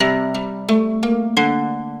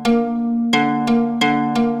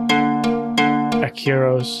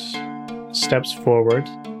Akiros steps forward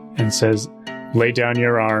and says, "Lay down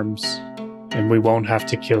your arms, and we won't have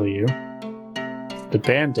to kill you." The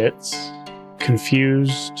bandits,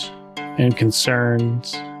 confused and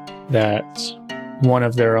concerned that one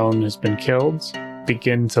of their own has been killed,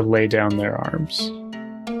 begin to lay down their arms.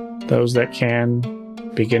 Those that can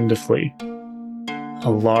begin to flee. A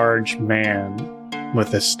large man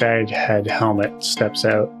with a stag head helmet steps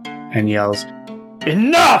out and yells,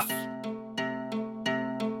 "Enough!"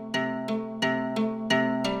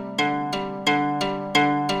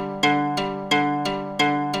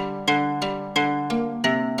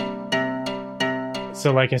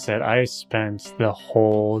 So like I said, I spent the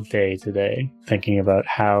whole day today thinking about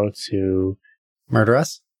how to... Murder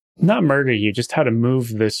us? Not murder you, just how to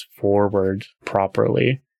move this forward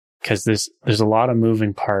properly. Because there's a lot of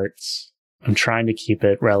moving parts. I'm trying to keep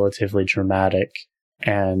it relatively dramatic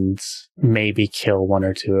and maybe kill one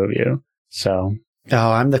or two of you. So...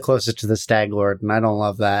 Oh, I'm the closest to the Stag Lord, and I don't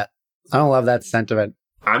love that. I don't love that sentiment.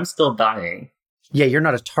 I'm still dying. Yeah, you're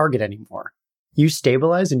not a target anymore. You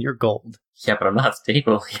stabilize and you're gold. Yeah, but I'm not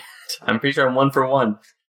stable yet. I'm pretty sure I'm 1 for 1.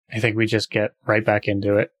 I think we just get right back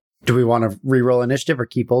into it. Do we want to re-roll initiative or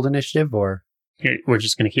keep old initiative, or? We're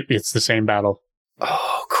just going to keep... It's the same battle.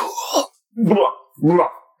 Oh, cool.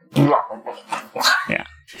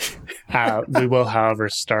 Yeah. We will, however,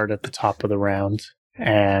 start at the top of the round.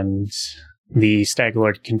 And the Stag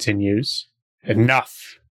Lord continues.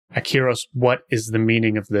 "Enough! Akiros, what is the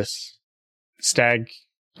meaning of this? Stag,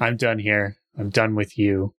 I'm done here. I'm done with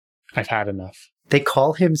you. I've had enough." They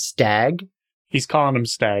call him Stag? He's calling him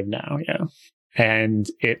Stag now, yeah. And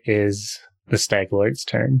it is the Stag Lord's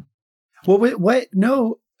turn. What?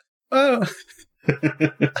 No. Oh.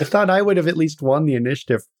 I thought I would have at least won the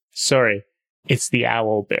initiative. Sorry, it's the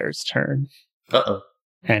Owl Bear's turn. Uh-oh.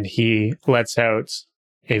 And he lets out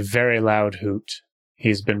a very loud hoot.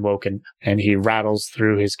 He's been woken, and he rattles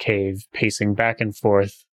through his cave, pacing back and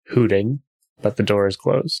forth, hooting, but the door is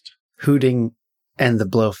closed. Hooting and the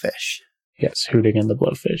Blowfish. Yes, Hooting and the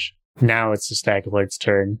Blowfish. Now it's the Stag Lord's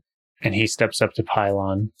turn, and he steps up to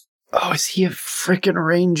Pylon. Oh, is he a freaking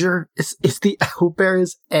ranger? Is the owlbear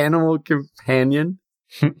his animal companion?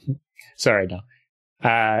 Sorry, no.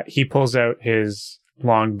 He pulls out his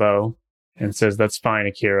longbow and says, "That's fine,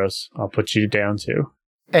 Akiros. I'll put you down too."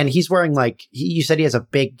 And he's wearing, like, you said he has a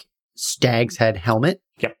big stag's head helmet?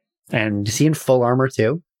 Yep. And is he in full armor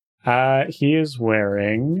too? He is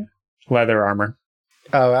wearing leather armor.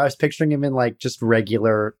 Oh, I was picturing him in, like, just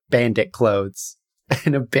regular bandit clothes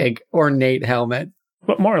and a big ornate helmet.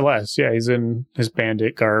 But more or less, yeah, he's in his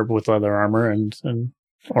bandit garb with leather armor and an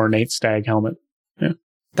ornate stag helmet. Yeah.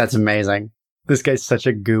 That's amazing. This guy's such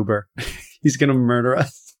a goober. He's going to murder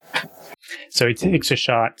us. So he takes a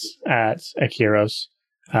shot at Akiros,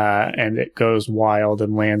 and it goes wild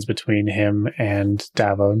and lands between him and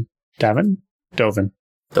Dovin. Dovin.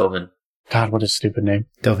 God, what a stupid name.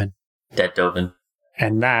 Dovin. Dead Dovin.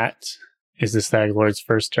 And that is the Stag Lord's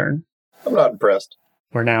first turn. I'm not impressed.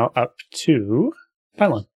 We're now up to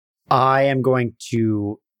Pylon. I am going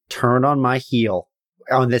to turn on my heel.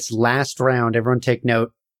 On this last round, everyone take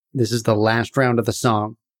note. This is the last round of the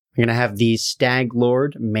song. I'm going to have the Stag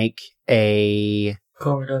Lord make a...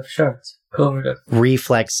 Chord of Shards. Chord of...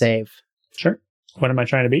 reflex save. Sure. What am I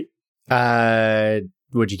trying to beat?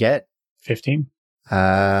 What'd you get? 15.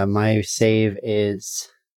 My save is...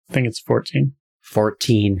 I think it's 14.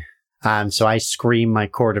 14. So I scream my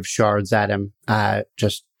Chord of Shards at him,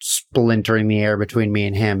 just splintering the air between me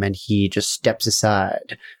and him, and he just steps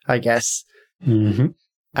aside, I guess. Mm-hmm.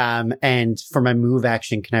 And for my move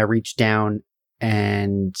action, can I reach down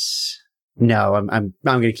and... No, I'm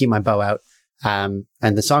going to keep my bow out. And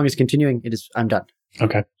the song is continuing. I'm done.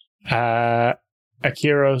 Okay.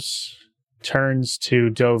 Akiros turns to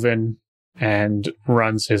Dovin and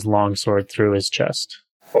runs his longsword through his chest.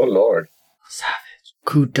 Oh, Lord. Savage.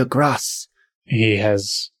 Coup de grace. He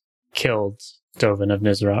has killed Dovin of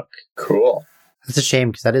Nizrak. Cool. That's a shame,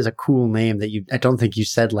 because that is a cool name that I don't think you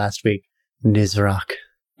said last week. Nizrak.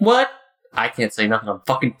 What? I can't say nothing. I'm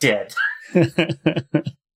fucking dead.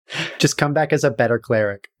 Just come back as a better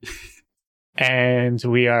cleric. And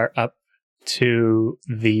we are up to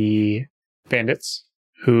the bandits,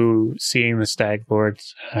 who, seeing the Stag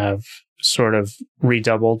Lords, have sort of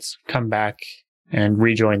redoubled, come back, and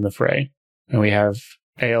rejoin the fray. And we have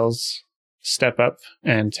Ailes step up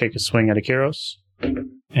and take a swing at Akiros,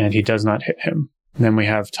 and he does not hit him. And then we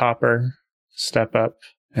have Topper step up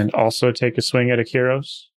and also take a swing at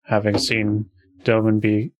Akiros, having seen Dovin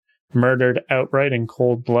be murdered outright in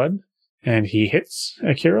cold blood. And he hits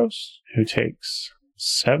Akiros, who takes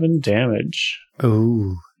 7 damage.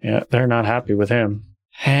 Ooh. Yeah, they're not happy with him.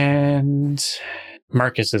 And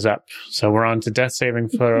Marcus is up. So we're on to death saving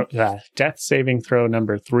throw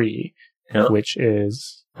number 3, Yep. which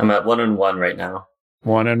is I'm at 1-1 right now.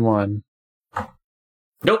 1-1.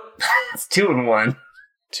 Nope. It's 2-1.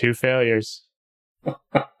 2 failures.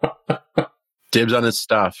 Dibs on his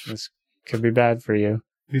stuff. This could be bad for you.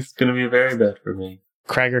 It's going to be very bad for me.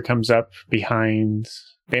 Krager comes up behind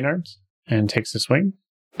Baynard and takes a swing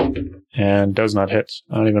and does not hit.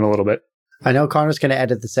 Not even a little bit. I know Connor's going to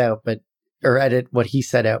edit this out, or edit what he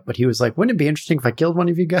said out, but he was like, wouldn't it be interesting if I killed one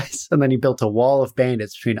of you guys? And then he built a wall of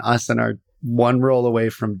bandits between us and our one roll away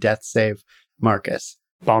from death save Marcus.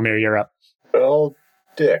 Balmir, you're up. Well,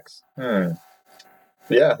 dicks. Yeah,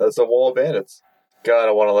 that's a wall of bandits. God,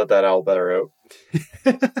 I want to let that owl better out.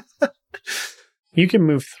 You can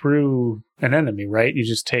move through an enemy, right? You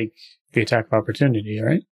just take the attack of opportunity,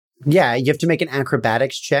 right? Yeah, you have to make an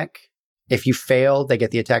acrobatics check. If you fail, they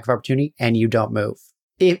get the attack of opportunity and you don't move.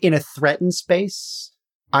 In a threatened space,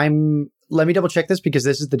 let me double check this because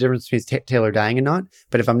this is the difference between Taylor dying and not.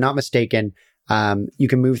 But if I'm not mistaken, you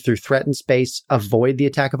can move through threatened space, avoid the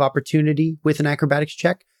attack of opportunity with an acrobatics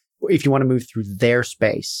check. If you want to move through their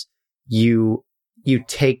space, you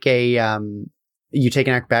take an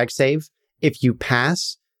acrobatic save. If you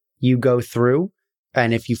pass, you go through,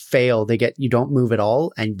 and if you fail, you don't move at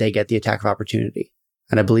all, and they get the attack of opportunity.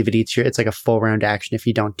 And I believe it's like a full round action if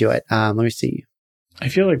you don't do it. Let me see. I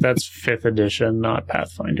feel like that's 5th edition, not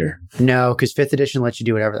Pathfinder. No, because 5th edition lets you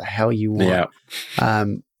do whatever the hell you want. Yeah.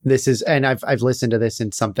 This is, and I've listened to this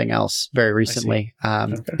in something else very recently.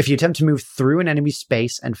 Okay. If you attempt to move through an enemy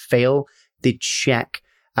space and fail the check,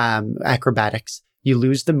 acrobatics, you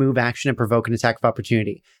lose the move action and provoke an attack of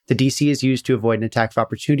opportunity. The DC is used to avoid an attack of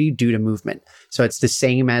opportunity due to movement. So it's the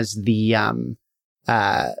same as the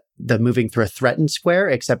moving through a threatened square,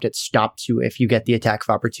 except it stops you if you get the attack of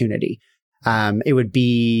opportunity. It would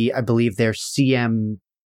be, I believe, their CMB.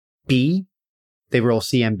 They roll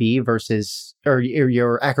CMB versus, or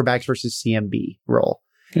your acrobatics versus CMB roll.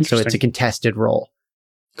 So it's a contested roll.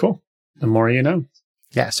 Cool. The more you know.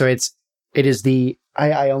 Yeah. So it is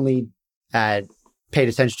I only paid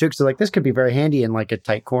attention to it because like this could be very handy in like a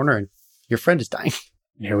tight corner and your friend is dying.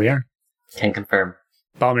 Here we are. Can confirm.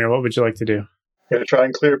 Balmir, what would you like to do? I'm going to try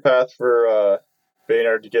and clear a path for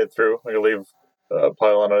Baynard to get through. I'm going to leave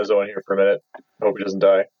Pylon on his own here for a minute. I hope he doesn't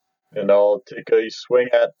die. And I'll take a swing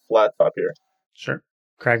at Flat Top here. Sure.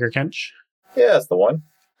 Krager Kench. Yeah, that's the one.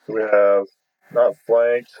 So we have not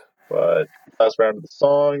flanked, but last round of the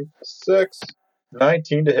song.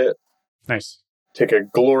 19 to hit. Nice. Take a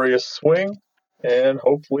glorious swing and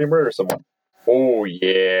hopefully murder someone. Oh,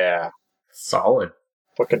 yeah. Solid.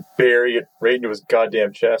 Fucking bury it right into his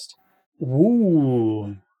goddamn chest.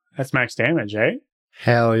 Ooh. That's max damage, eh?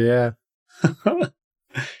 Hell yeah.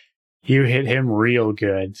 You hit him real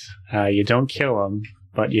good. You don't kill him,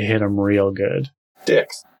 but you hit him real good.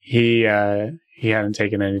 Dicks. He hadn't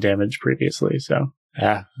taken any damage previously, so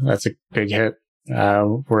yeah, that's a big hit.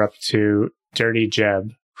 We're up to Dirty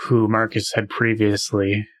Jeb, who Marcus had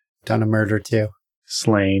previously Done a murder too.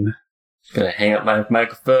 slain. Gonna hang up my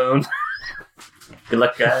microphone. Good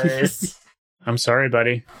luck, guys. I'm sorry,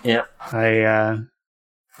 buddy. Yep.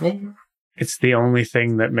 It's the only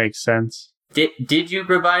thing that makes sense. Did you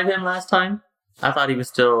revive him last time? I thought he was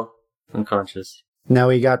still unconscious. No,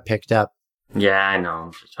 he got picked up. Yeah, I know.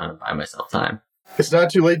 I'm just trying to buy myself time. It's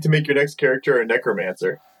not too late to make your next character a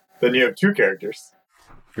necromancer. Then you have 2 characters.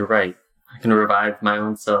 You're right. I can revive my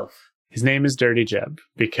own self. His name is Dirty Jeb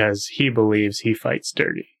because he believes he fights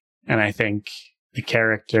dirty. And I think the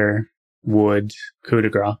character would coup de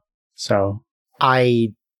grace. So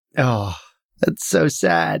That's so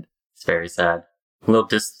sad. It's very sad. A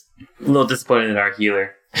little disappointed in our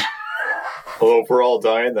healer. Although if we're all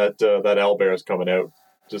dying, that owlbear is coming out.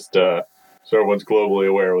 Just so everyone's globally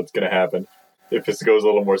aware of what's going to happen if this goes a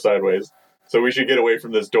little more sideways. So we should get away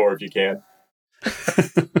from this door if you can.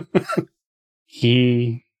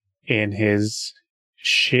 he, in his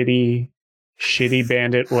shitty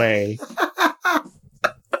bandit way,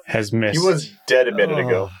 has missed. He was dead a minute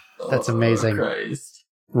ago. That's amazing. Christ.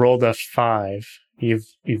 Rolled a 5. You've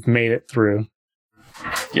made it through.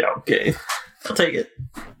 Yeah, okay. I'll take it.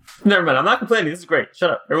 Never mind, I'm not complaining. This is great.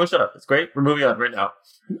 Shut up. Everyone shut up. It's great. We're moving on right now.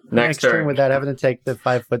 Next turn, turn. without having to take the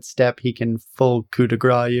 5-foot step, he can full coup de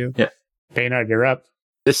grace you. Yeah. Baynard, you're up.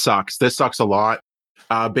 This sucks. This sucks a lot.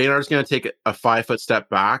 Baynard's going to take a 5-foot step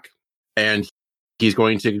back, and he's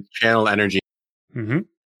going to channel energy. Mm-hmm.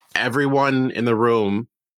 Everyone in the room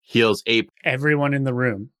heals 8. Everyone in the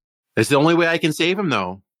room. It's the only way I can save him,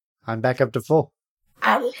 though. I'm back up to full.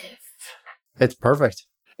 I live. It's perfect.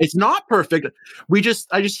 It's not perfect.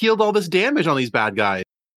 I just healed all this damage on these bad guys.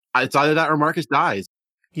 It's either that or Marcus dies.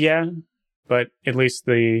 Yeah, but at least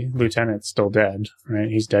the lieutenant's still dead, right?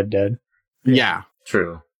 He's dead. Yeah.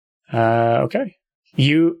 True. Okay.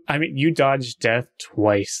 You dodged death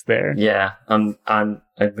twice there. Yeah, I'm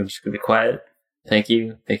just gonna be quiet. Thank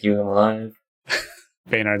you, I'm alive.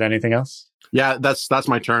 Baynard, anything else? Yeah, that's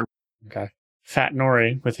my turn. Okay. Fat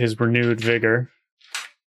Nori, with his renewed vigor,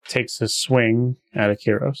 takes a swing at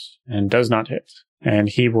Akiros and does not hit. And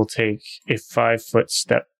he will take a 5-foot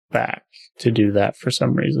step back to do that for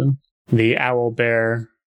some reason. The owl bear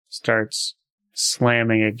starts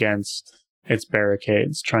slamming against its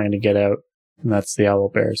barricades, trying to get out. And that's the owl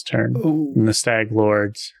bear's turn. Ooh. And the stag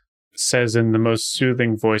lord says in the most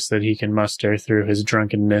soothing voice that he can muster through his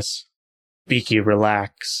drunkenness, Beaky,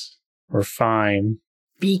 relax. We're fine.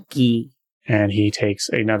 Beaky. And he takes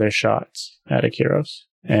another shot at Akiros.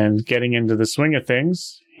 And getting into the swing of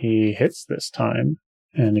things, he hits this time.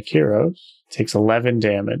 And Akiros takes 11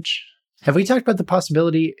 damage. Have we talked about the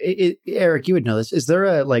possibility, Eric, you would know this, is there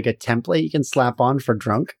a template you can slap on for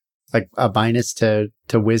drunk? Like a minus to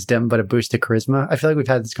wisdom, but a boost to charisma? I feel like we've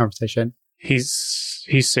had this conversation. He's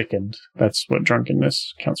sickened. That's what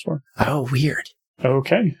drunkenness counts for. Oh, weird.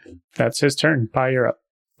 Okay. That's his turn. Pi, you're up.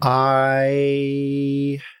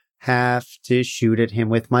 I have to shoot at him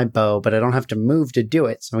with my bow, but I don't have to move to do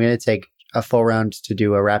it. So I'm going to take a full round to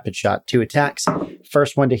do a rapid shot. 2 attacks.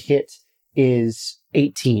 First one to hit is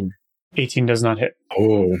 18. 18 does not hit.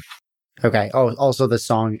 Oh. Okay. Oh, also the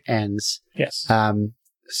song ends. Yes.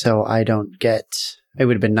 So I don't get... It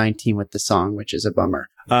would have been 19 with the song, which is a bummer.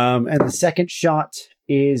 And the second shot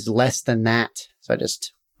is less than that. So I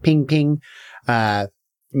just ping.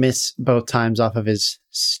 Miss both times off of his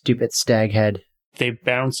stupid stag head. They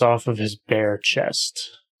bounce off of his bare chest.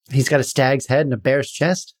 He's got a stag's head and a bear's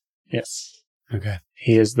chest? Yes. Okay.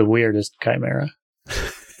 He is the weirdest chimera.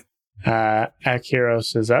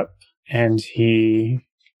 Akiros is up, and he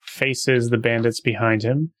faces the bandits behind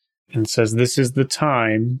him and says, this is the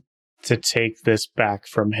time to take this back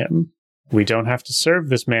from him. We don't have to serve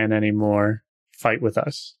this man anymore. Fight with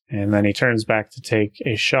us. And then he turns back to take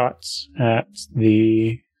a shot at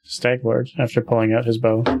the stag lord after pulling out his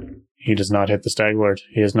bow. He does not hit the stag lord.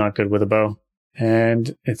 He is not good with a bow.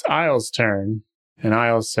 And it's Isles' turn. And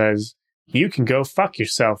Isles says, you can go fuck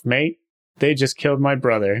yourself, mate. They just killed my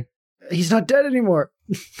brother. He's not dead anymore.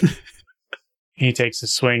 He takes a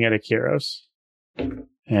swing at Akiros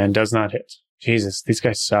and does not hit. Jesus, these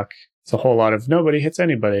guys suck. It's a whole lot of nobody hits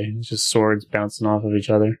anybody. It's just swords bouncing off of each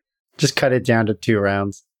other. Just cut it down to 2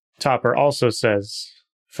 rounds. Topper also says,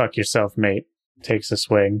 fuck yourself, mate. Takes a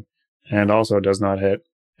swing and also does not hit.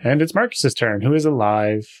 And it's Marcus's turn, who is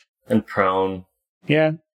alive. And prone.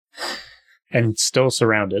 Yeah. And still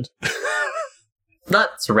surrounded.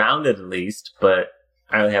 Not surrounded, at least, but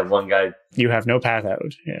I only have one guy. You have no path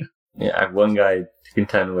out. Yeah. Yeah, I have one guy to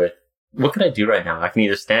contend with. What can I do right now? I can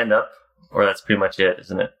either stand up, or that's pretty much it,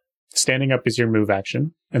 isn't it? Standing up is your move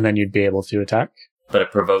action, and then you'd be able to attack. But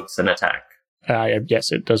it provokes an attack.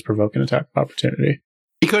 Yes, it does provoke an attack of opportunity.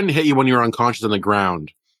 He couldn't hit you when you were unconscious on the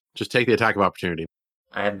ground. Just take the attack of opportunity.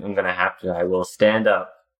 I'm going to have to. I will stand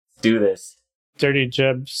up, do this. Dirty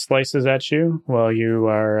Jeb slices at you while you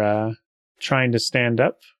are trying to stand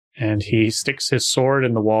up, and he sticks his sword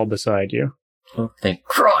in the wall beside you. Oh, thank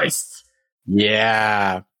Christ!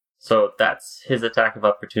 Yeah. So that's his attack of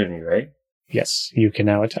opportunity, right? Yes, you can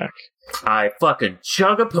now attack. I fucking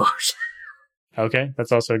chug a push. Okay,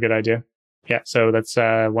 that's also a good idea. Yeah, so that's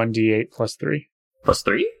 1d8 plus 3. Plus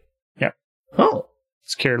 3? Yeah. Oh.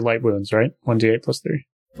 It's cured light wounds, right? 1d8 plus 3.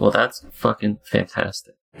 Well, that's fucking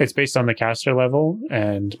fantastic. It's based on the caster level,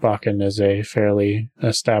 and Bakken is a fairly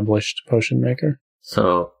established potion maker.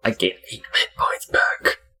 So I gain 8 hit points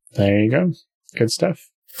back. There you go. Good stuff.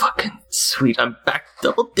 Fucking sweet. I'm back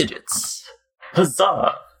double digits.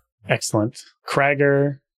 Huzzah! Excellent.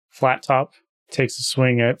 Kragger, flat top, takes a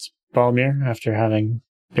swing at Balmir after having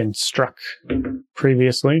been struck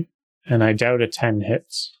previously, and I doubt a 10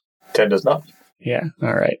 hits. 10 does not. Yeah,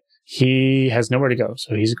 all right. He has nowhere to go,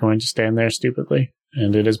 so he's going to stand there stupidly,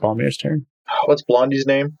 and it is Balmir's turn. What's Blondie's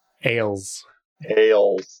name? Ailes.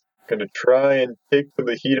 Ailes. Gonna try and take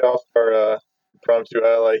the heat off our impromptu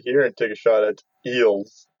ally here and take a shot at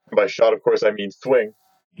Eels. By shot, of course, I mean swing.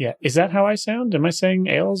 Yeah, is that how I sound? Am I saying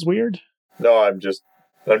Ailes weird? No,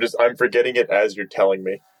 I'm forgetting it as you're telling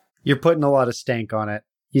me. You're putting a lot of stank on it.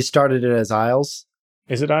 You started it as Isles.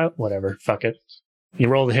 Is it Isles? Whatever, fuck it. You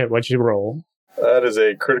rolled a hit. What'd you roll? That is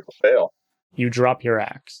a critical fail. You drop your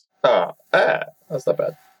axe. That's not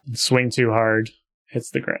bad. Swing too hard, hits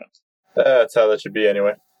the ground. That's how that should be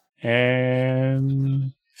anyway.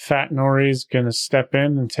 And Fat Nori's gonna step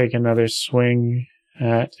in and take another swing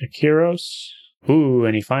at Akiros. Ooh,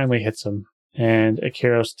 and he finally hits him. And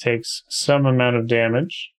Akiros takes some amount of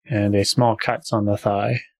damage and a small cuts on the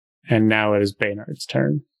thigh. And now it is Baynard's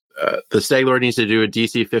turn. The Stag Lord needs to do a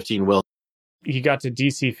DC 15 will. He got to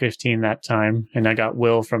DC 15 that time, and I got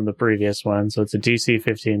will from the previous one, so it's a DC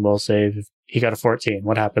 15 will save. He got a 14.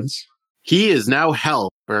 What happens? He is now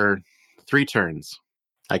held for 3 turns.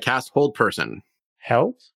 I cast Hold Person.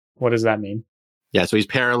 Held? What does that mean? Yeah, so he's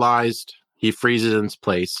paralyzed. He freezes in his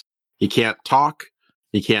place. He can't talk.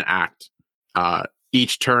 He can't act.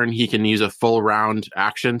 Each turn, he can use a full round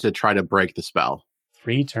action to try to break the spell.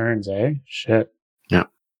 3 turns, eh? Shit. Yeah.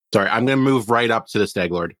 Sorry, I'm going to move right up to the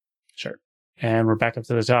Stag Lord. Sure. And we're back up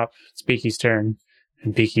to the top. It's Beaky's turn.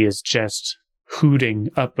 And Beaky is just hooting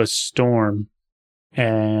up a storm.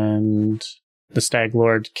 And the Stag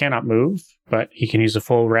Lord cannot move, but he can use a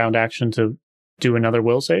full round action to do another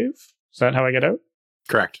will save. Is that how I get out?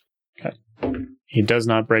 Correct. Okay. He does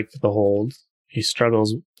not break the hold. He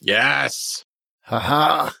struggles. Yes!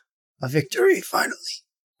 Haha! A victory, finally.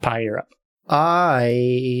 Pie, you're up.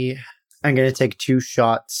 I'm going to take 2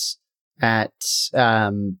 shots at,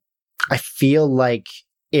 I feel like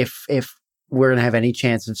if we're going to have any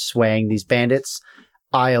chance of swaying these bandits,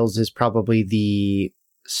 Isles is probably the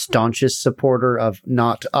staunchest supporter of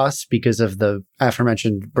not us because of the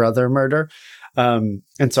aforementioned brother murder. And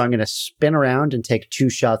so I'm going to spin around and take 2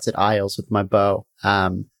 shots at Isles with my bow.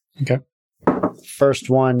 Okay. First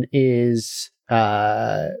one is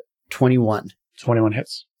 21. 21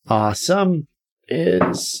 hits. Awesome.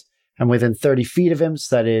 I'm within 30 feet of him,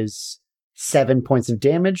 so that is 7 points of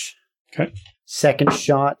damage. Okay. Second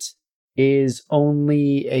shot is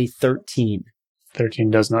only a 13. 13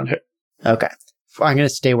 does not hit. Okay. I'm going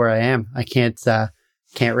to stay where I am. I can't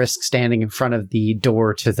risk standing in front of the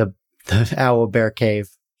door to the owl bear cave.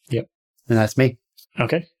 Yep. And that's me.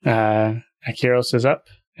 Okay. Akiros is up,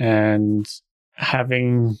 and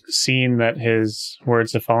having seen that his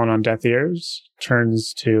words have fallen on deaf ears,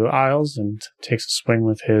 turns to Isles and takes a swing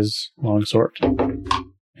with his longsword.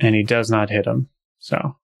 And he does not hit him.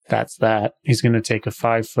 So that's that. He's going to take a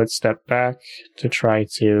 5-foot step back to try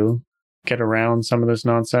to get around some of this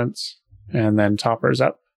nonsense. And then Topper's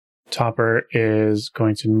up. Topper is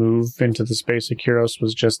going to move into the space Akiros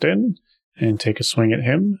was just in and take a swing at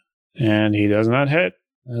him. And he does not hit,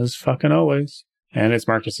 as fucking always. And it's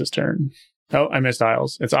Marcus's turn. Oh, I missed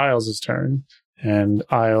Isles. It's Isles' turn. And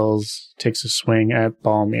Isles takes a swing at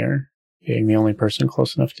Balmir, being the only person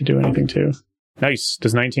close enough to do anything to. Nice.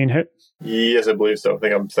 Does 19 hit? Yes, I believe so. I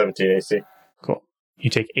think I'm 17 AC. Cool. You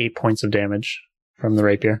take 8 points of damage from the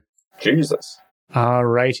rapier. Jesus.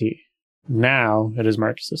 Alrighty. Now it is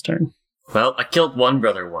Marcus's turn. Well, I killed one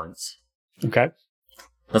brother once. Okay.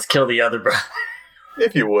 Let's kill the other brother.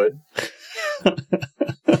 If you would.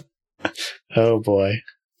 Oh boy.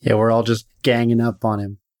 Yeah, we're all just ganging up on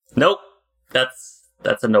him. Nope. That's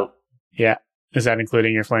a nope. Yeah. Is that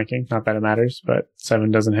including your flanking? Not that it matters, but 7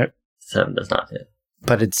 doesn't hit. 7 does not hit.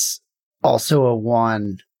 But it's also a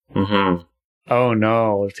 1. Mm-hmm. Oh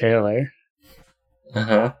no, Taylor.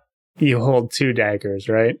 Uh-huh. You hold 2 daggers,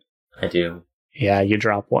 right? I do. Yeah, you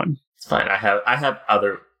drop 1. It's fine. I have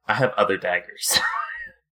other daggers.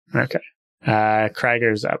 Okay.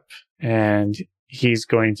 Krager's up, and he's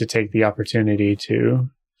going to take the opportunity to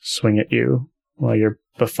swing at you while you're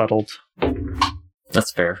befuddled.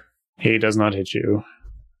 That's fair. He does not hit you.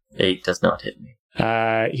 8 does not hit me.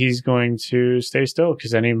 He's going to stay still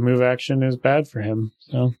because any move action is bad for him.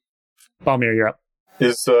 So, Balmir, you're up.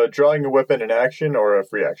 Is drawing a weapon an action or a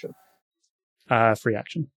free action? Free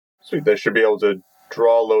action. Sweet. They should be able to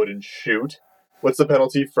draw, load, and shoot. What's the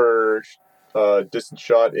penalty for distance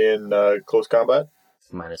shot in close combat?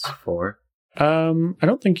 -4. I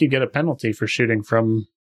don't think you get a penalty for shooting from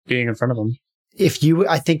being in front of him.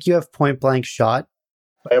 I think you have point blank shot.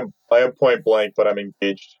 I am point blank, but I'm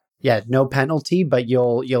engaged. Yeah, no penalty, but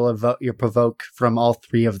you'll provoke from all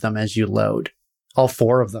 3 of them as you load. All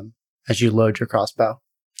 4 of them as you load your crossbow.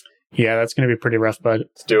 Yeah, that's going to be pretty rough, bud.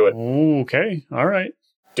 Let's do it. Okay, all right.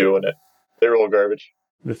 Doing it. They roll garbage.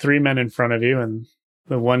 The 3 men in front of you and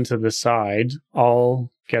the one to the side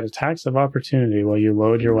all get attacks of opportunity while you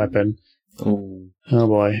load your weapon. Ooh. Oh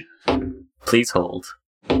boy. Please hold.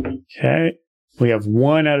 Okay. We have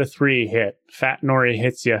 1 out of 3 hit. Fat Nori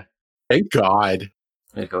hits you, Thank God.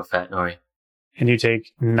 I'm gonna go Fat Nori. and you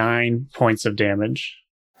take 9 points of damage.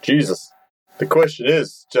 Jesus. The question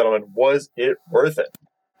is, gentlemen, was it worth it?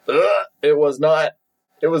 It was not.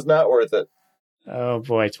 It was not worth it. Oh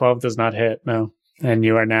boy, 12 does not hit, no. And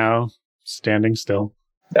you are now standing still.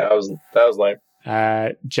 That was lame.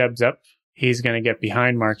 Jeb's up. He's going to get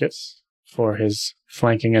behind Marcus for his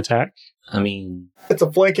flanking attack. I mean, It's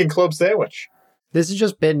a flanking club sandwich. This has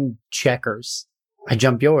just been checkers. I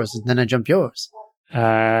jump yours, and then I jump yours.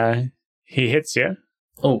 He hits you.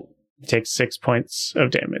 oh, Takes 6 points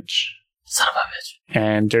of damage. son of a bitch.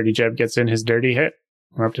 And Dirty Jeb gets in his dirty hit.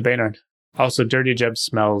 We're up to Baynard. Also, Dirty Jeb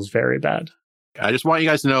smells very bad. I just want you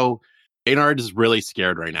guys to know, Baynard is really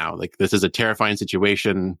scared right now. Like, this is a terrifying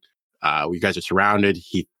situation. You guys are surrounded.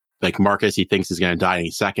 Like Marcus, he thinks he's going to die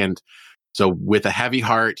any second. So with a heavy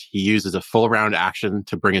heart, he uses a full round action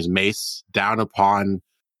to bring his mace down upon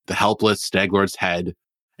the helpless Stag Lord's head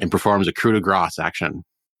and performs a coup de grace action.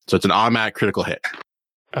 So it's an automatic critical hit.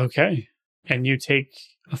 Okay. And you take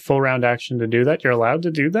a full round action to do that? You're allowed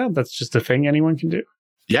to do that? That's just a thing anyone can do?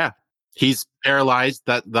 Yeah. He's paralyzed,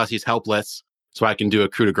 thus he's helpless. So I can do a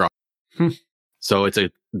coup de grace. So it's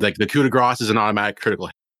the coup de grace is an automatic critical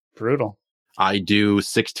hit. Brutal. I do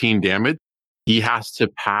 16 damage. He has to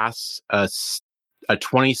pass a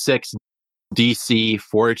 26 DC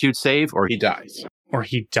fortitude save or he dies. Or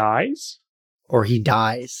he dies? Or he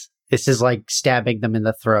dies. This is like stabbing them in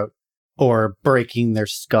the throat, or breaking their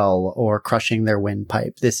skull, or crushing their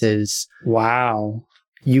windpipe. This is, Wow.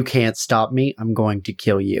 you can't stop me, I'm going to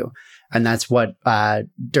kill you. And that's what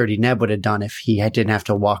Dirty Neb would have done if he didn't have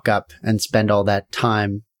to walk up and spend all that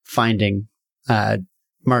time finding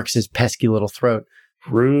Marx's pesky little throat.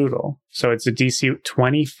 Brutal. So it's a DC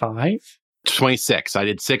 25? 26. I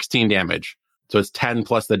did 16 damage. So it's 10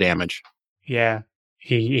 plus the damage. Yeah.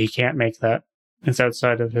 He can't make that. It's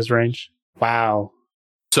outside of his range. Wow.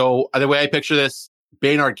 So the way I picture this,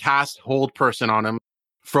 Baynard cast hold person on him,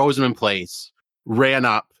 froze him in place, ran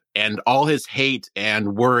up, and all his hate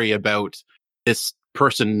and worry about this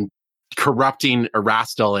person corrupting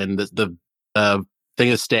Erastil and the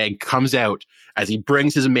thing of Stag comes out as he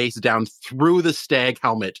brings his mace down through the Stag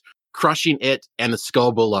helmet, crushing it and the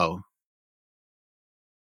skull below.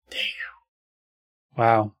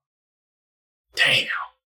 Wow. Damn.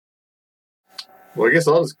 Well, I guess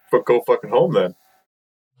I'll just go fucking home then.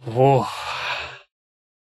 Whoa.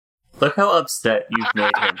 Look how upset you've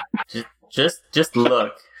made him. Just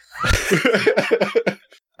look.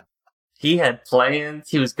 He had plans.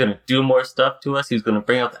 He was gonna do more stuff to us. He was gonna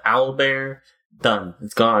bring out the owlbear. Done.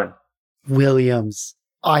 It's gone. Williams,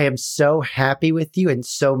 I am so happy with you and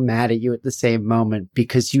so mad at you at the same moment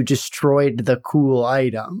because you destroyed the cool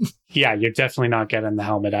item. Yeah, you're definitely not getting the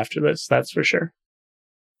helmet after this. That's for sure.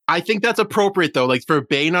 I think that's appropriate though. Like for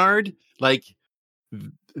Baynard, like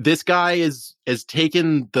this guy has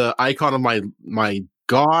taken the icon of my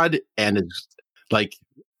god and is like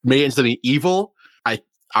made it into something evil.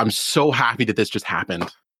 I'm so happy that this just happened.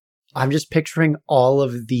 I'm just picturing all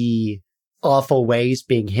of the awful ways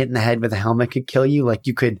being hit in the head with a helmet could kill you. Like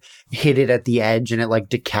you could hit it at the edge and it like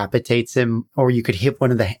decapitates him, or you could hit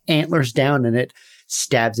one of the antlers down and it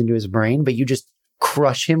stabs into his brain, but you just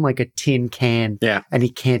crush him like a tin can. Yeah. And he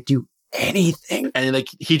can't do anything. And like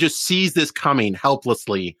he just sees this coming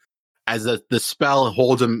helplessly as the spell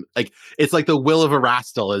holds him. Like it's like the will of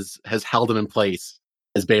Erastil has held him in place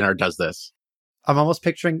as Baynard does this. I'm almost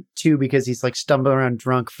picturing too, because he's like stumbling around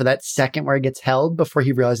drunk for that second where he gets held before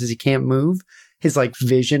he realizes he can't move. His like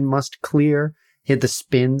vision must clear. He had the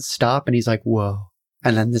spins stop and he's like, whoa.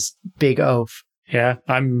 And then this big oath. Yeah,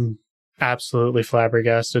 I'm absolutely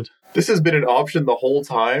flabbergasted. This has been an option the whole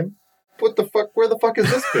time? What the fuck? Where the fuck has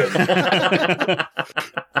this been?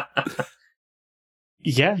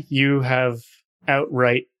 Yeah, you have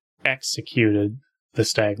outright executed the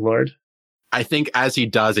Stag Lord. I think as he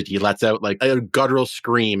does it, he lets out like a guttural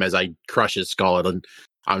scream as I crush his skull, and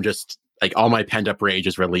I'm just like all my pent up rage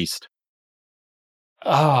is released.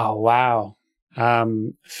 Oh, wow.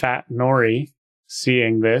 Fat Nori,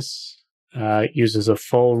 seeing this, uses a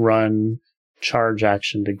full run charge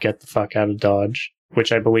action to get the fuck out of dodge,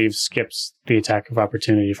 which I believe skips the attack of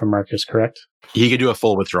opportunity from Marcus, correct? He could do a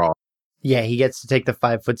full withdrawal. Yeah, he gets to take the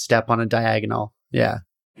 5-foot step on a diagonal. Yeah.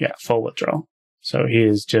 Yeah, full withdrawal. So he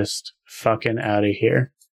is just fucking out of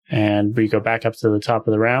here. And we go back up to the top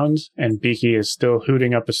of the round, and Beaky is still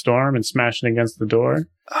hooting up a storm and smashing against the door.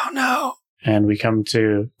 Oh no. And we come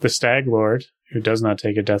to the Stag Lord, who does not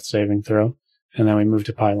take a death saving throw. And then we move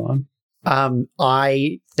to Pylon.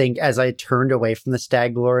 I think as I turned away from the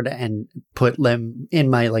Stag Lord and put Lim in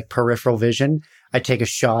my like peripheral vision, I take a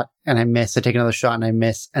shot and I miss. I take another shot and I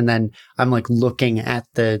miss. And then I'm like looking at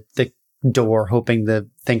the door, hoping the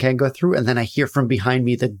thing can go through. And then I hear from behind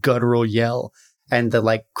me the guttural yell and the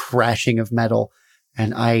like crashing of metal.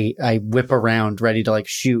 And I whip around ready to like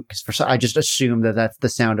shoot. Cause I just assume that that's the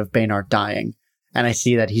sound of Baynard dying. And I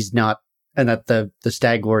see that he's not, and that the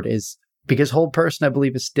Stag Lord is, because hold person, I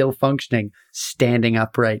believe, is still functioning, standing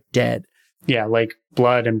upright, dead. Yeah, like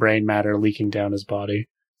blood and brain matter leaking down his body.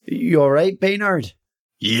 You all right, Baynard?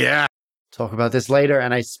 Yeah. Talk about this later.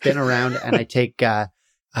 And I spin around and I take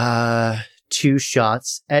 2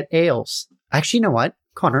 shots at Ailes. Actually, you know what,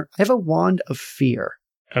 Connor? I have a wand of fear.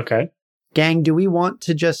 Okay. Gang, do we want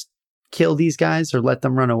to just kill these guys or let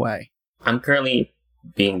them run away? I'm currently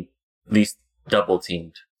being at least double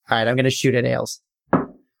teamed. All right, I'm going to shoot at Ailes.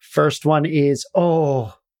 First one is,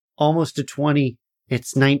 almost a 20.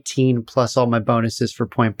 It's 19 plus all my bonuses for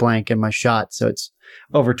point blank and my shot. So it's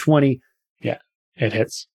over 20 It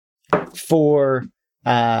hits. for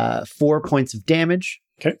 4 points of damage.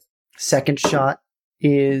 Okay. Second shot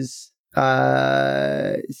is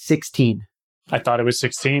 16. I thought it was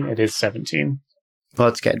 16. It is 17. Well,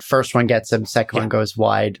 that's good. First one gets him. Second one goes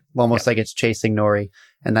wide, almost like it's chasing Nori.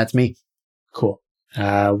 And that's me. Cool.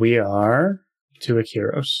 We are to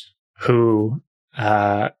Akiros, who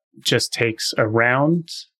just takes a round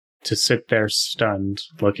to sit there stunned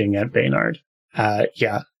looking at Baynard.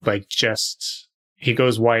 He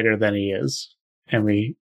goes wider than he is. And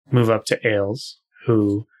we move up to Ailes,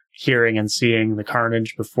 who, hearing and seeing the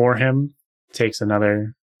carnage before him, takes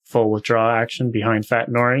another full withdraw action behind Fat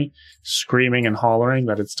Nori, screaming and hollering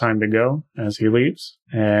that it's time to go as he leaves.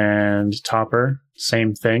 And Topper,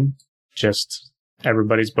 same thing. Just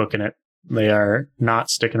everybody's booking it. They are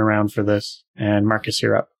not sticking around for this. And Marcus,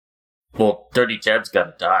 you're up. Well, Dirty Jeb's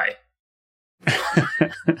gotta die.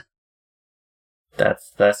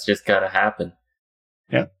 That's just gotta happen.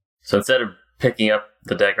 Yeah. So instead of picking up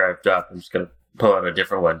the dagger I've dropped, I'm just gonna pull out a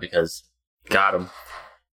different one because got him.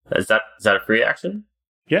 Is that a free action?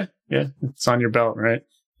 Yeah. It's on your belt, right?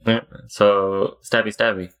 Yeah. So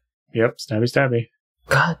stabby. Yep, stabby.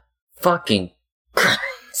 God fucking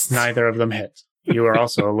Christ. Neither of them hit. You are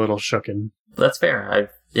also a little shooken. That's fair.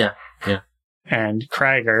 Yeah. And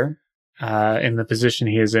Krager, in the position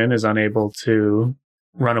he is in, is unable to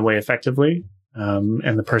run away effectively.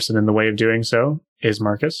 And the person in the way of doing so is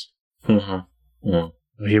Marcus. Mm-hmm.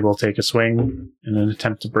 Mm-hmm. He will take a swing in an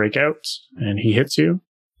attempt to break out, and he hits you.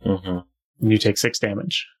 Mm-hmm. And you take 6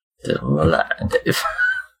 damage. Still alive.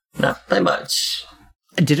 Not by much.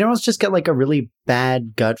 Did anyone else just get like a really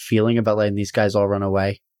bad gut feeling about letting these guys all run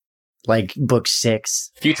away? Like book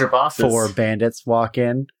 6, Future bosses. 4 bandits walk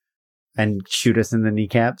in and shoot us in the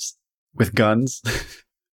kneecaps with guns.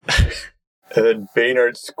 And then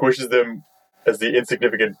Baynard squishes them as the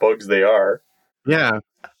insignificant bugs they are. Yeah.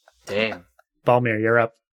 Damn. Balmir, you're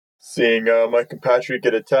up. Seeing my compatriot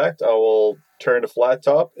get attacked, I will turn to Flat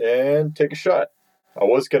Top and take a shot. I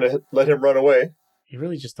was going to let him run away, You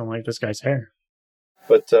really just don't like this guy's hair.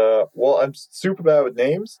 but, I'm super bad with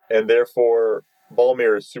names, and therefore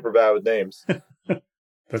Balmir is super bad with names.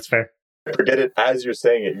 That's fair. Forget it as you're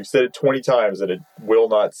saying it. You said it 20 times and it will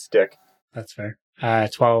not stick. That's fair.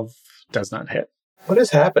 12 does not hit. What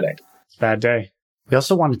is happening? It's a bad day. We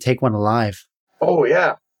also want to take one alive. Oh,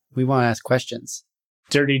 yeah. We want to ask questions.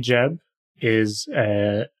 Dirty Jeb is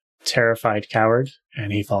a terrified coward,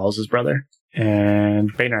 and he follows his brother.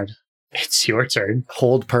 And Baynard, it's your turn.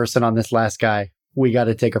 Hold person on this last guy. We got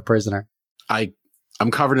to take a prisoner.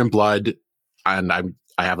 I'm covered in blood, and I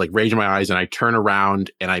have like rage in my eyes, and I turn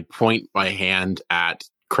around and I point my hand at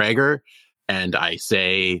Krager, and I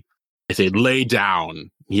say, lay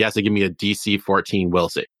down. He has to give me a DC 14 will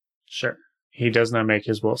save. Sure. He does not make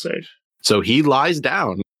his will save. So he lies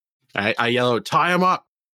down. I yell out, tie him up.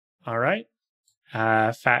 All right.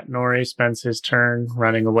 Fat Nori spends his turn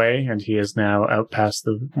running away, and he is now out past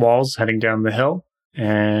the walls, heading down the hill.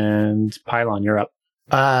 And Pylon, you're up.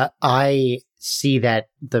 I see that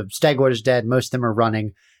the stag lord is dead. Most of them are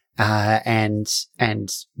running, and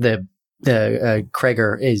the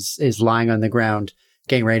Krager is lying on the ground,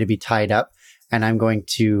 getting ready to be tied up. And I'm going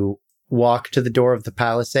to walk to the door of the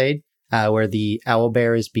palisade, where the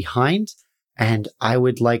owlbear is behind, and I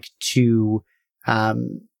would like to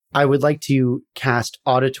cast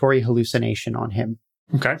auditory hallucination on him.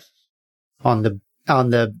 Okay. On the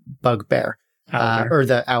bugbear. Or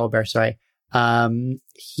the owlbear, sorry.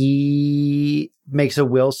 He makes a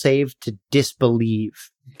will save to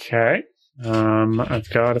disbelieve. Okay. I've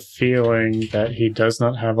got a feeling that he does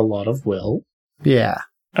not have a lot of will. Yeah.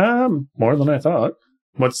 More than I thought.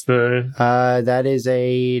 What's the... That is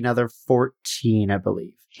another 14, I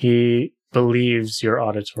believe. He believes your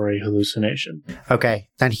auditory hallucination. Okay.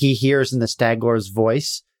 Then he hears in the stag lord's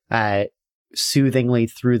voice, soothingly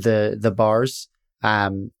through the bars,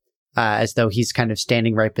 as though he's kind of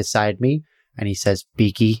standing right beside me. And he says,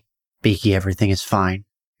 Beaky, everything is fine.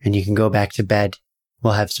 And you can go back to bed.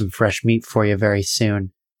 We'll have some fresh meat for you very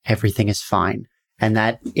soon. Everything is fine. And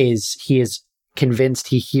he is convinced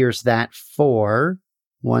he hears that for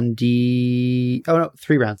 1d. Oh, no,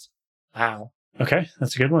 3 rounds. Wow. Okay,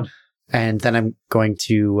 that's a good one. And then I'm going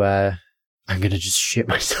to just shit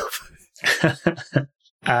myself.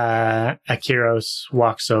 Akiros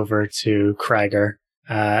walks over to Krager,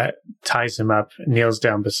 ties him up, kneels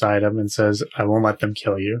down beside him, and says, I won't let them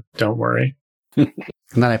kill you. Don't worry. And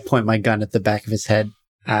then I point my gun at the back of his head.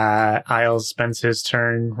 Isles spends his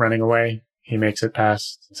turn running away. He makes it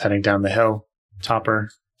past. It's heading down the hill. Topper,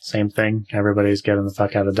 same thing. Everybody's getting the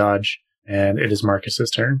fuck out of Dodge. And it is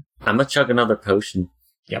Marcus's turn. I'm gonna chug another potion.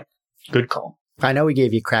 Yep. Good call. I know we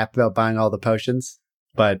gave you crap about buying all the potions,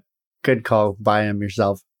 but good call. Buy them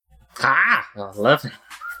yourself. Ah! 11.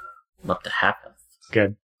 Love to have them.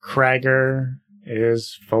 Good. Krager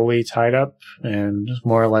is fully tied up and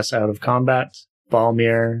more or less out of combat.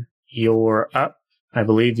 Balmir, you're up. I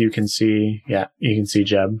believe you can see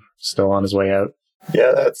Jeb still on his way out.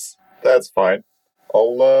 Yeah, that's fine.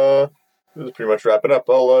 I'll this is pretty much wrapping up.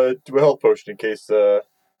 I'll do a health potion in case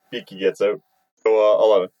Beaky gets out. So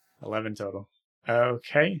 11. 11 total.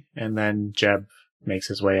 Okay, and then Jeb makes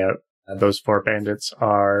his way out. Those 4 bandits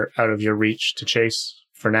are out of your reach to chase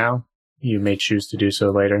for now. You may choose to do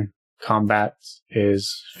so later. Combat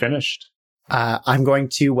is finished. I'm going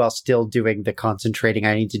to, while still doing the concentrating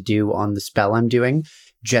I need to do on the spell I'm doing,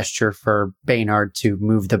 gesture for Baynard to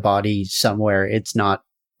move the body somewhere it's not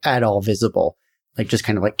at all visible. Like, just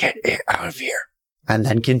kind of like, get it out of here. And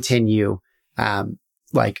then continue,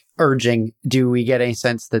 urging. Do we get any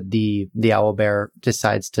sense that the owlbear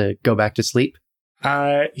decides to go back to sleep?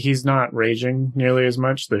 He's not raging nearly as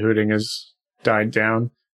much. The hooting has died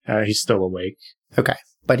down. He's still awake. Okay.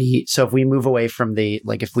 But so if we move away from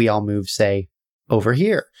if we all move, say, over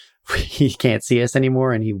here, he can't see us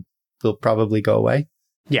anymore and he will probably go away?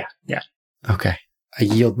 Yeah. Okay. I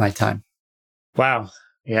yield my time. Wow.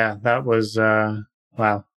 Yeah, that was,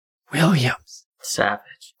 wow. Williams.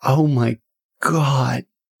 Savage. Oh my God.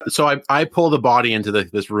 So I pull the body into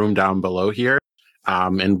this room down below here.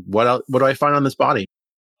 And what do I find on this body?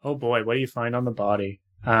 Oh boy, what do you find on the body?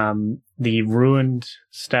 The ruined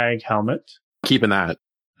stag helmet. Keeping that.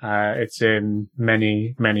 It's in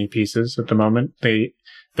many, many pieces at the moment. The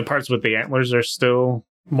parts with the antlers are still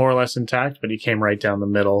more or less intact, but he came right down the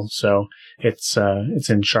middle, so it's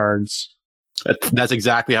in shards. That's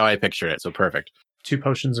exactly how I picture it, so perfect. 2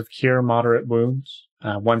 potions of cure moderate wounds,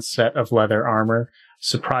 1 set of leather armor,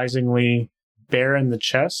 surprisingly bare in the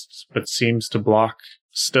chest, but seems to block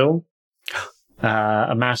still.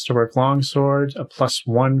 A masterwork longsword, a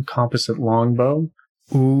 +1 composite longbow.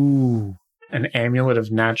 Ooh. An amulet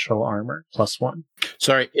of natural armor, +1.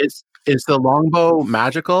 Sorry, is the longbow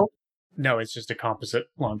magical? No, it's just a composite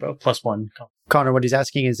longbow, +1. Connor, what he's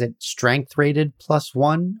asking, is it strength rated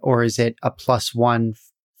 +1, or is it a +1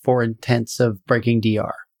 for intents of breaking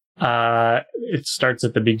DR? It starts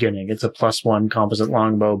at the beginning. It's a +1 composite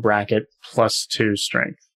longbow bracket, +2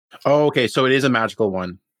 strength. Oh, okay, so it is a magical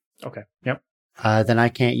one. Okay, yep. Then I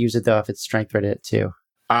can't use it, though, if it's strength rated too.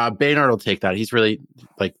 Baynard will take that. He's really,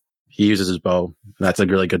 he uses his bow. That's a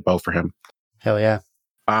really good bow for him. Hell yeah.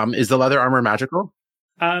 Is the leather armor magical?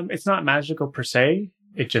 It's not magical per se.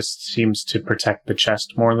 It just seems to protect the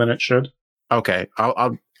chest more than it should. Okay,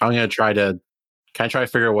 I'm gonna try to. Can I try to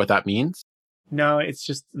figure out what that means? No, it's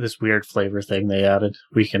just this weird flavor thing they added.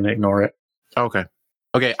 We can ignore it. Okay,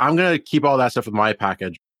 I'm gonna keep all that stuff with my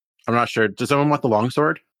package. I'm not sure. Does someone want the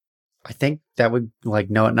longsword? I think that would,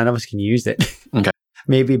 no, none of us can use it. Okay.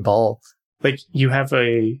 Maybe Ball. You have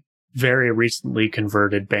a very recently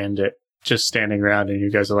converted bandit just standing around and you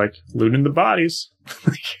guys are looting the bodies.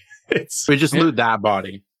 We just loot that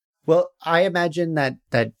body. Well, I imagine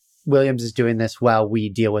that Williams is doing this while we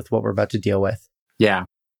deal with what we're about to deal with. Yeah.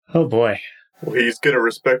 Oh boy. Well, he's going to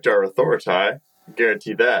respect our authority.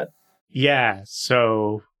 Guarantee that. Yeah,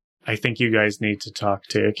 so I think you guys need to talk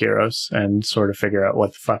to Akiros and sort of figure out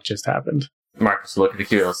what the fuck just happened. Marcus look at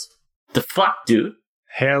Akiros. The fuck, dude?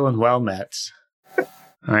 Hail and well met.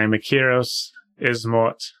 I'm Akiros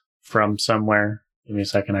Ismort from somewhere. Give me a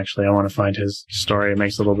second, actually. I want to find his story. It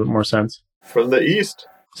makes a little bit more sense. From the east.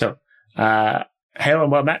 So, hail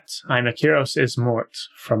and well met. I'm Akiros Ismort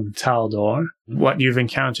from Taldor. What you've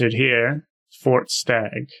encountered here, Fort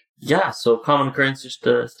Stag. Yeah, so common occurrence, just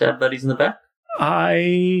stab buddies in the back?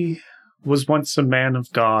 I was once a man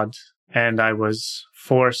of God, and I was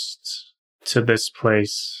forced to this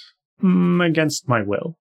place against my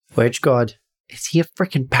will. Which god? Is he a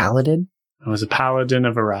freaking paladin? I was a paladin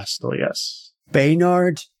of Erastil, yes.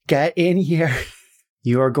 Baynard, get in here.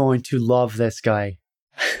 You are going to love this guy.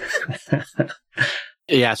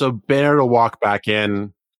 Yeah, so Baynard will walk back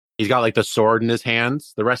in. He's got the sword in his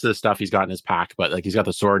hands. The rest of the stuff he's got in his pack, but he's got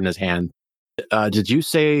the sword in his hand. Did you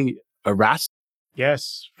say a rat?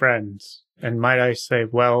 Yes, friends, and might I say,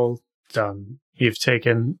 well done. You've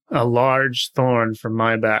taken a large thorn from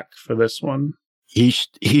my back for this one. He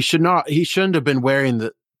shouldn't have been wearing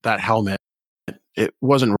that helmet. It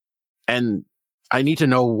wasn't. And I need to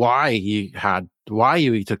know why he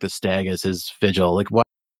took the stag as his vigil. Like what?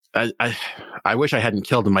 I wish I hadn't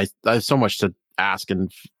killed him. I have so much to ask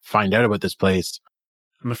and find out about this place.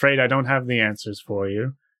 I'm afraid I don't have the answers for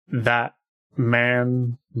you. That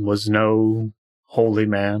man was no holy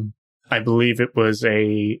man. I believe it was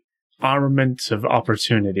a armament of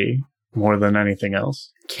opportunity more than anything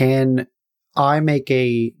else. Can I make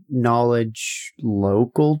a knowledge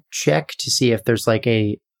local check to see if there's like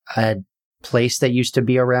a place that used to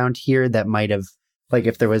be around here that might have, like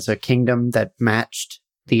if there was a kingdom that matched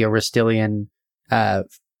the Aristilian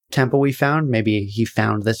temple we found? Maybe he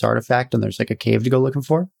found this artifact and there's like a cave to go looking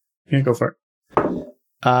for? Yeah, go for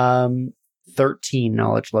it. 13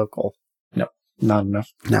 knowledge local. No, not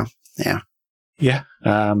enough. No, yeah. Yeah.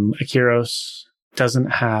 Akiros doesn't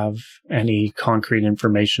have any concrete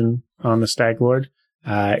information on the Stag Lord.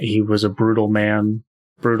 He was a brutal man,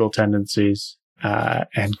 brutal tendencies,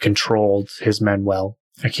 and controlled his men well.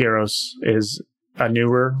 Akiros is a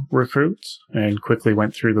newer recruit and quickly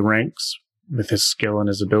went through the ranks with his skill and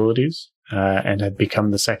his abilities, and had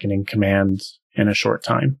become the second in command in a short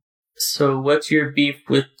time. So what's your beef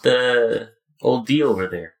with the old D over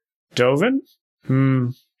there? Dovin?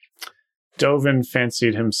 Dovin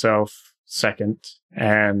fancied himself second,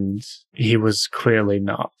 and he was clearly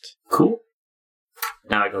not. Cool.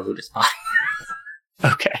 Now I go loot his spot.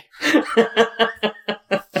 Okay.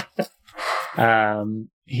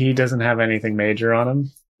 He doesn't have anything major on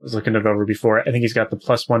him. I was looking it over before. I think he's got the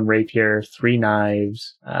 +1 rapier, 3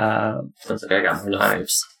 knives. Sounds like I got more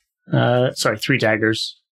knives. 3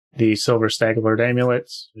 daggers. The silver Stag Lord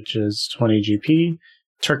amulets, which is 20 GP.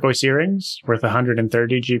 Turquoise earrings, worth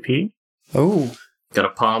 130 GP. Oh. Gotta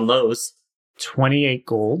pawn those. 28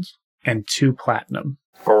 gold and 2 platinum.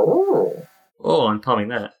 Oh. Oh, I'm palming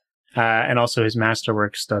that. And also his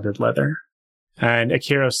masterwork studded leather. And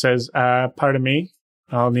Akiro says, pardon me,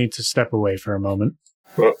 I'll need to step away for a moment.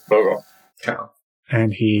 Oh. Ciao.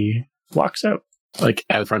 And he walks out. Like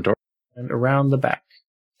out the front door? And around the back.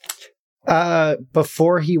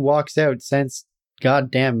 Before he walks out, sense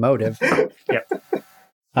goddamn motive. Yep.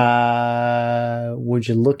 Would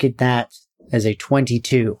you look at that as a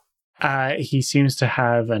 22? He seems to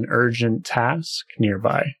have an urgent task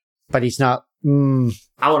nearby. But he's not...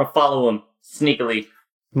 I want to follow him sneakily.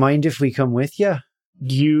 Mind if we come with you?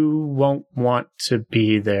 You won't want to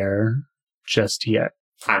be there just yet.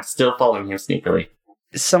 I'm still following him sneakily.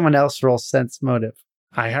 Someone else roll sense motive.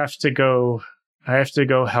 I have to go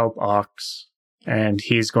help Ox, and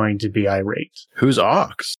he's going to be irate. Who's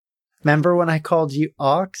Ox? Remember when I called you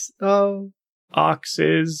Ox? Oh. Ox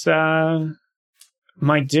is,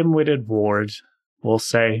 my dim-witted ward, we'll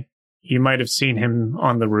say. You might have seen him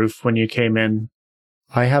on the roof when you came in.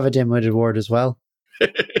 I have a dim-witted ward as well.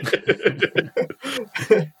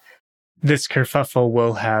 This kerfuffle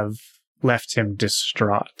will have left him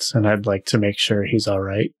distraught, and I'd like to make sure he's all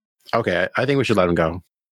right. Okay, I think we should let him go.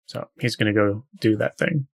 So he's going to go do that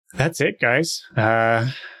thing. That's it, guys.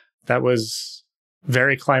 That was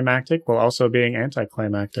very climactic while also being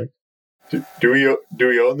anticlimactic. Do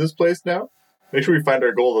we own this place now? Make sure we find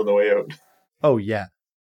our gold on the way out. Oh, yeah.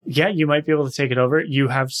 Yeah, you might be able to take it over. You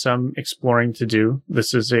have some exploring to do.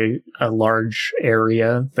 This is a large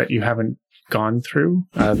area that you haven't gone through,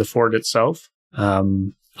 the fort itself.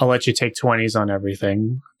 I'll let you take 20s on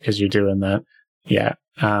everything because you're doing that. Yeah.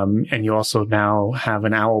 And you also now have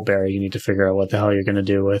an owlbear you need to figure out what the hell you're going to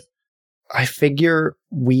do with. I figure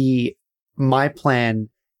my plan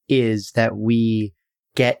is that we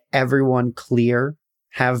get everyone clear,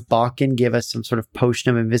 have Bakken give us some sort of potion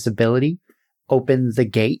of invisibility, open the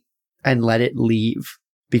gate, and let it leave.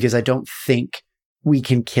 Because I don't think we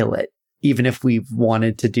can kill it, even if we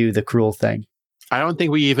wanted to do the cruel thing. I don't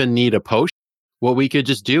think we even need a potion. What we could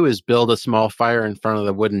just do is build a small fire in front of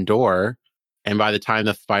the wooden door. And by the time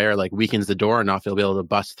the fire weakens the door enough, it'll be able to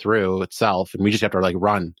bust through itself. And we just have to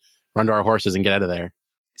run to our horses and get out of there.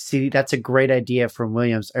 See, that's a great idea from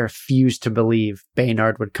Williams. I refuse to believe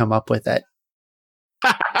Baynard would come up with it.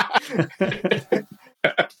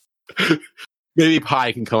 Maybe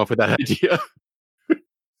Pi can come up with that idea.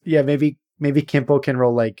 Yeah, maybe Kimpo can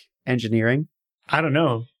roll engineering. I don't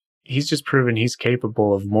know. He's just proven he's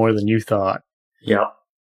capable of more than you thought. Yep.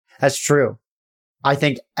 That's true. I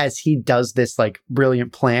think as he does this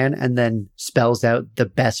brilliant plan and then spells out the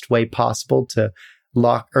best way possible to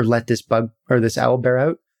lock or let this bug or this owlbear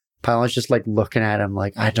out, Pylon's just like looking at him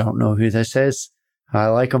like, I don't know who this is. I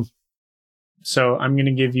like him. So I'm going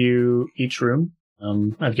to give you each room.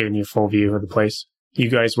 I've given you a full view of the place. You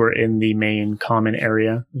guys were in the main common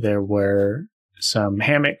area. There were some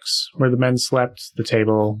hammocks where the men slept, the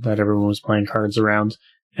table that everyone was playing cards around.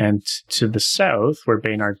 And to the south, where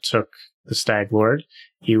Baynard took the Stag Lord,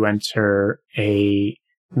 you enter a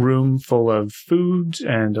room full of food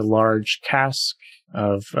and a large cask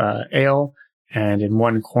of ale. And in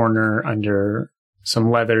one corner, under some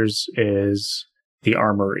leathers, is the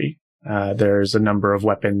armory. There's a number of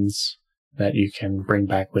weapons that you can bring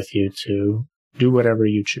back with you to do whatever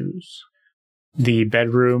you choose. The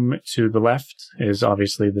bedroom to the left is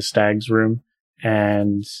obviously the stag's room,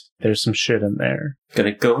 and there's some shit in there.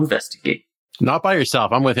 Gonna go investigate. Not by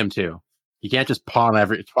yourself. I'm with him too. You can't just pocket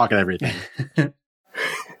everything.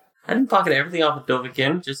 I didn't pocket everything off of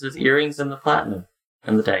Dovahkiin, just his earrings and the platinum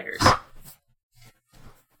and the daggers.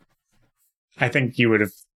 I think you would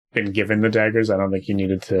have been given the daggers. I don't think you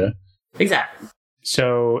needed to. Exactly.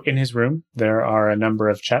 So in his room, there are a number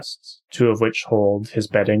of chests, 2 of which hold his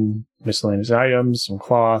bedding, miscellaneous items, some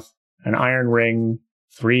cloth, an iron ring,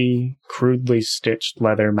 3 crudely stitched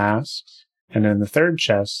leather masks, and in the third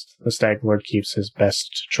chest, the Stag Lord keeps his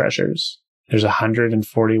best treasures. There's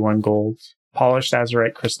 141 gold, polished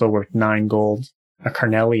azurite crystal worth 9 gold, a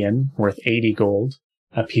carnelian worth 80 gold,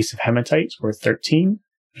 a piece of hematite worth 13,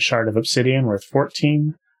 a shard of obsidian worth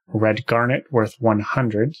 14, a red garnet worth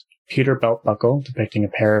 100, pewter belt buckle depicting a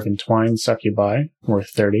pair of entwined succubi worth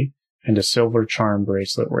 30, and a silver charm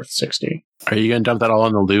bracelet worth 60. Are you going to dump that all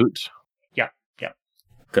on the loot? Yeah.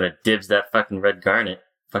 Gonna dibs that fucking red garnet.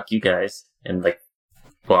 Fuck you guys. And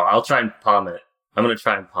I'll try and palm it. I'm gonna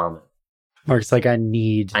try and palm it. Mark's like, I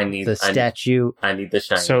need the statue. I need the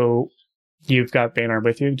shine. So you've got Baynard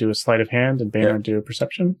with you. Do a sleight of hand, and Baynard do a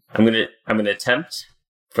perception. I'm gonna attempt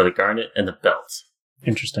for the garnet and the belt.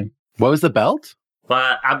 Interesting. What was the belt?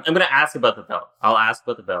 But I'm gonna ask about the belt. I'll ask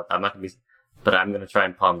about the belt. I'm not gonna be, but I'm gonna try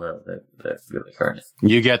and palm the garnet.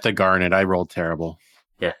 You get the garnet. I rolled terrible.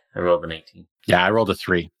 Yeah, I rolled an 18. Yeah, I rolled a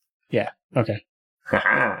 3. Yeah. Okay.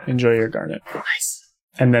 Haha. Enjoy your garnet. Nice.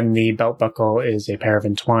 And then the belt buckle is a pair of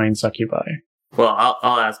entwined succubi. Well,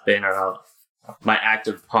 I'll ask Baynard. My act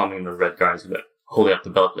of palming the red garnet is gonna holding up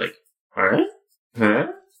the belt like,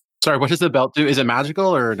 huh? Sorry, what does the belt do? Is it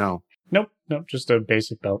magical or no? Nope. Just a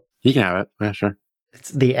basic belt. You can have it. Yeah, sure.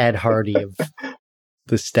 It's the Ed Hardy of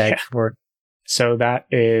the Stag Sport. So that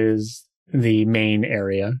is the main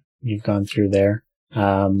area. You've gone through there.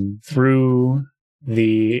 Through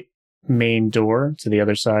the main door to the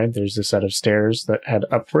other side, there's a set of stairs that head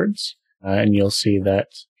upwards. And you'll see that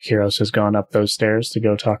Kyros has gone up those stairs to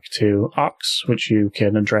go talk to Ox, which you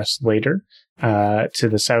can address later. To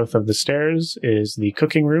the south of the stairs is the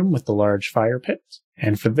cooking room with the large fire pit.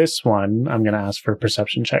 And for this one, I'm going to ask for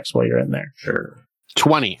perception checks while you're in there. Sure.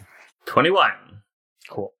 20. 21.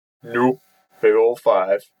 Cool. Nope. Big old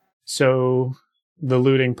 5. So the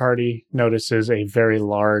looting party notices a very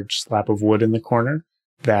large slab of wood in the corner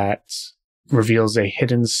that reveals a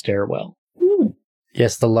hidden stairwell. Ooh.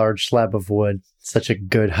 Yes, the large slab of wood. Such a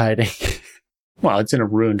good hiding. Well, it's in a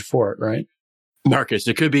ruined fort, right? Marcus,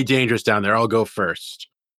 it could be dangerous down there. I'll go first.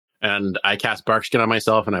 And I cast Barkskin on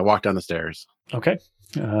myself and I walk down the stairs. Okay.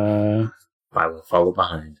 I will follow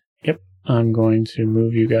behind. I'm going to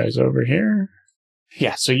move you guys over here.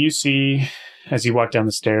 Yeah, so you see, as you walk down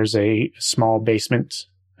the stairs, a small basement.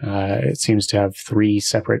 It seems to have 3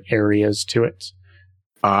 separate areas to it.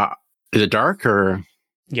 Is it dark or?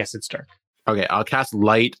 Yes, it's dark. Okay, I'll cast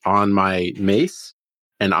light on my mace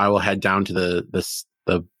and I will head down to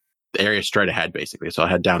the area straight ahead, basically. So I'll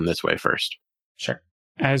head down this way first. Sure.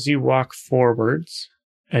 As you walk forwards,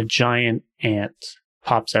 a giant ant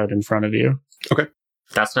pops out in front of you. Okay.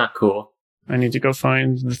 That's not cool. I need to go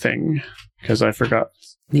find the thing, because I forgot.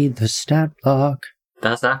 Need the stat block.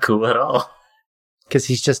 That's not cool at all. Because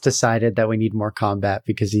he's just decided that we need more combat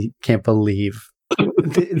because he can't believe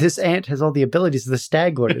this ant has all the abilities of the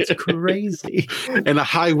Stag Lord. It's crazy. And a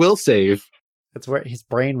high will save. That's where his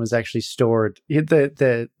brain was actually stored.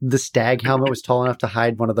 The stag helmet was tall enough to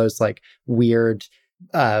hide one of those like weird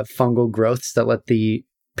fungal growths that let the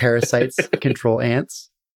parasites control ants.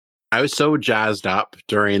 I was so jazzed up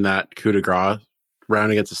during that coup de grace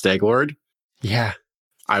round against the Stag Lord. Yeah.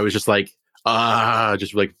 I was just like,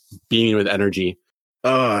 just like beaming with energy.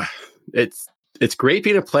 It's great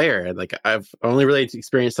being a player. Like I've only really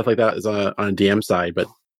experienced stuff like that as on a DM side, but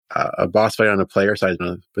a boss fight on a player side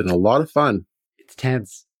has been a lot of fun. It's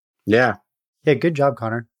tense. Yeah. Yeah, good job,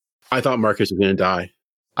 Connor. I thought Marcus was going to die.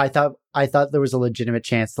 I thought there was a legitimate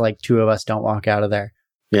chance that like 2 of us don't walk out of there.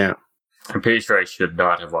 Yeah. I'm pretty sure I should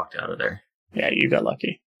not have walked out of there. Yeah, you got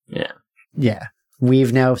lucky. Yeah. Yeah.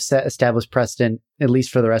 We've now established precedent, at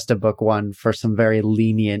least for the rest of book 1, for some very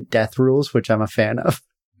lenient death rules, which I'm a fan of.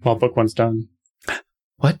 Well, book 1's done.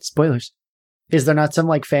 What? Spoilers. Is there not some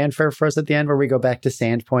like fanfare for us at the end where we go back to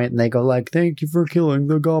Sandpoint and they go like, "Thank you for killing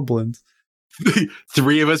the goblins"?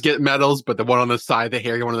 3 of us get medals, but the one on the side, the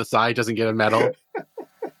hairy one on the side, doesn't get a medal.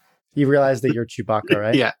 You realize that you're Chewbacca,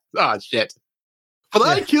 right? Yeah. Oh, shit. But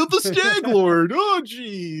I killed the Stag Lord. Oh,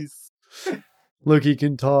 jeez. Look, he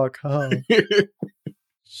can talk. Oh.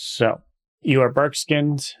 So, you are bark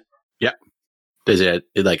skinned. Is it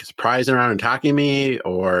like surprising around and attacking me,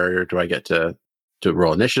 or do I get to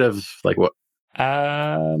roll initiative? Like what?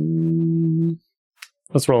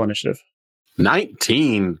 Let's roll initiative.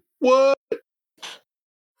 19. What?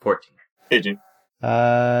 14. 18.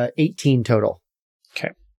 18 total. Okay.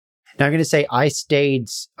 Now I'm going to say I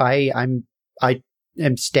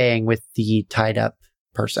am staying with the tied up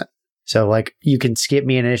person. So like you can skip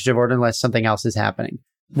me in initiative order unless something else is happening.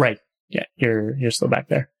 Right. Yeah, you're still back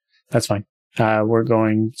there. That's fine. We're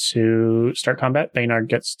going to start combat. Baynard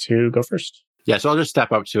gets to go first. Yeah, so I'll just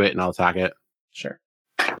step up to it and I'll attack it. Sure.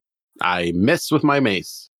 I miss with my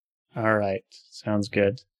mace. All right. Sounds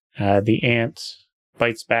good. The ant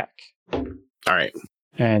bites back, All right.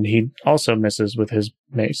 and he also misses with his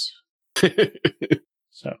mace.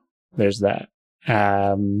 So there's that.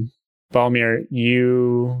 Balmir,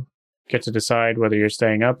 you get to decide whether you're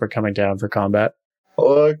staying up or coming down for combat.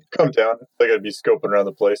 I'll come down. I think I'd be scoping around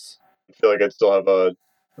the place. I feel like I'd still have a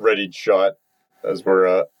readied shot as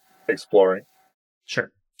we're exploring.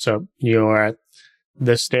 Sure. So you are at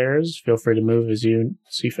the stairs. Feel free to move as you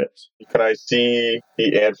see fit. Can I see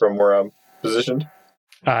the ant from where I'm positioned?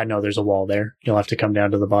 No, there's a wall there. You'll have to come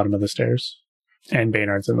down to the bottom of the stairs. And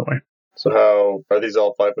Baynard's in the way. So how are these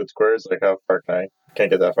all 5 foot squares? Like how far can I? Can't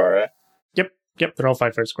get that far, eh? Yep, they're all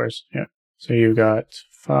 5 foot squares. Yeah. So you got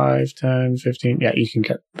 5, 10, 15. Yeah, you can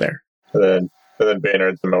get there. And then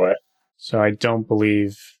Baynard's in my way. So I don't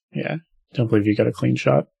believe you got a clean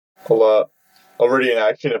shot. I'll ready in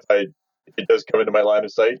action if it does come into my line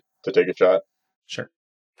of sight to take a shot. Sure.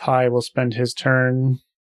 Pi will spend his turn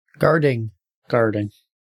Guarding. guarding.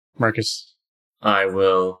 Marcus. I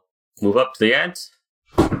will move up to the ant,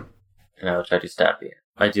 and I will try to stab the ant.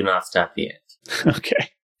 I do not stab the ant. Okay.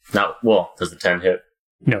 Now, well, does the 10 hit?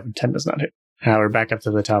 No, 10 does not hit. We're back up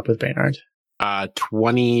to the top with Baynard.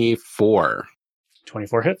 24.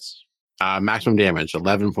 24 hits. Maximum damage,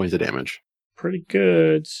 11 points of damage. Pretty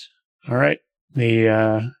good. All right.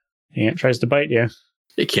 The ant tries to bite you.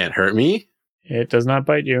 It can't hurt me. It does not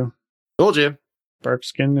bite you. Told you.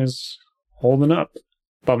 Barkskin is holding up.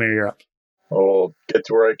 Balmir, you're up. I'll get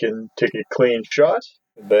to where I can take a clean shot,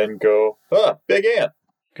 and then go, big ant.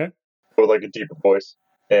 Okay. With like a deeper voice.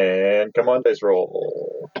 And come on, dice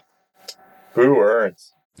roll. Who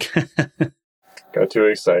earns? Got too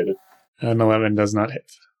excited. An 11 does not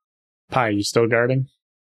hit. Pi, you still guarding?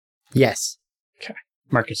 Yes.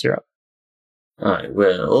 Marcus, you're up. I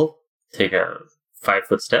will take a 5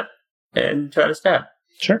 foot step and try to stab.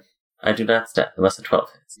 Sure. I do not stab unless a 12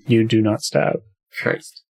 hits. You do not stab.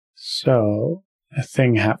 Christ. So, a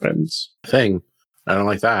thing happens. Thing. I don't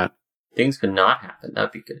like that. Things could not happen.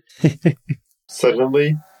 That'd be good.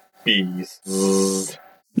 Suddenly, bees. Zzz.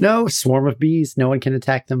 No, swarm of bees. No one can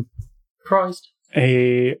attack them. Christ.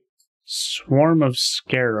 A swarm of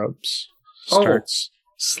scarabs starts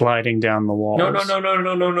sliding down the walls.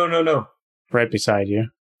 No. Right beside you.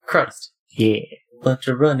 Christ. Yeah. Bunch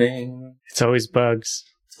of running. It's always bugs.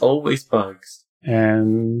 It's always bugs.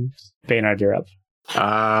 And Baynard, you're up.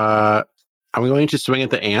 I'm going to swing at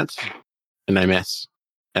the ant, and I miss.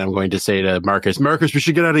 And I'm going to say to Marcus, we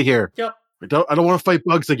should get out of here. Yep. I don't want to fight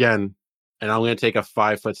bugs again. And I'm going to take a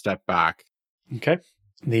 5 foot step back. Okay.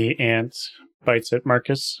 The ant bites at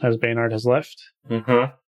Marcus as Baynard has left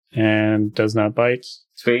Mm-hmm. and does not bite.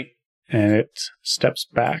 Sweet. And it steps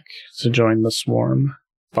back to join the swarm.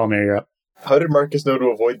 Balmir, you're up. How did Marcus know to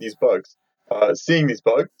avoid these bugs? Seeing these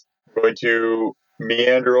bugs, I'm going to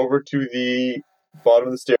meander over to the bottom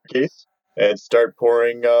of the staircase and start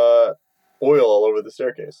pouring oil all over the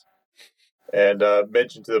staircase. And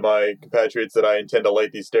mention to my compatriots that I intend to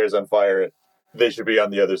light these stairs on fire. They should be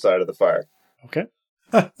on the other side of the fire. Okay.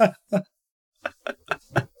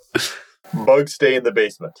 Bugs stay in the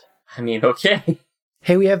basement. I mean, okay.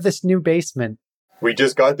 Hey, we have this new basement. We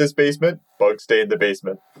just got this basement. Bugs stay in the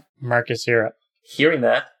basement. Marcus, you're up. Hearing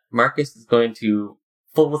that, Marcus is going to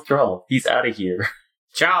full withdrawal. He's out of here.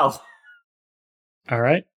 Ciao. All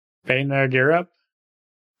right. Baynard, you're up.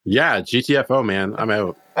 Yeah, GTFO, man. I'm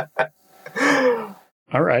out.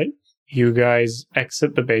 All right. you guys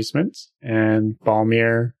exit the basement, and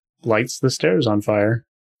Balmir lights the stairs on fire.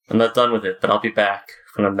 I'm not done with it, but I'll be back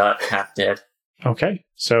when I'm not half dead. Okay,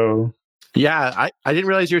 so Yeah, I didn't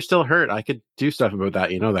realize you're still hurt. I could do stuff about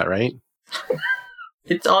that. You know that, right?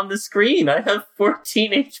 It's on the screen. I have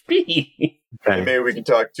 14 HP. Okay. Maybe we can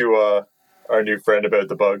talk to our new friend about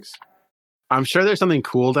the bugs. I'm sure there's something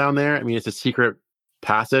cool down there. I mean, it's a secret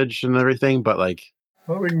passage and everything, but like,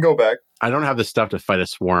 Well, we can go back. I don't have the stuff to fight a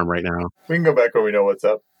swarm right now. We can go back when we know what's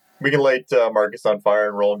up. We can light Marcus on fire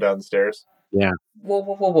and roll him down the stairs.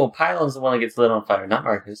 Whoa. Pylon's the one that gets lit on fire, not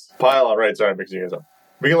Marcus. Pylon, right? Sorry, I'm mixing you guys up.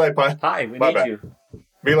 We can light Pylon. Hi, we My need bad. you.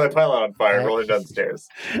 We can light Pylon on fire and roll him down the stairs.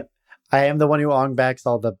 I am the one who backs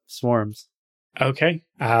all the swarms. okay.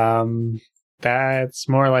 That's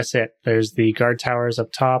more or less it. There's the guard towers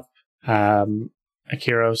up top.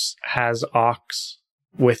 Akiros has Ox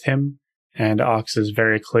with him, and Ox is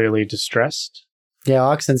very clearly distressed. Yeah,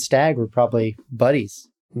 Ox and Stag were probably buddies.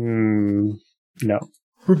 No.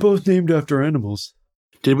 We're both named after animals.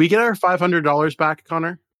 Did we get our $500 back,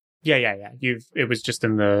 Connor? Yeah. It was just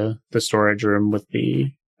in the storage room with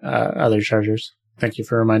the other chargers. Thank you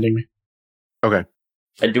for reminding me. Okay.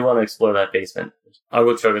 I do want to explore that basement. I'll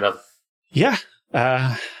go chug another. Yeah.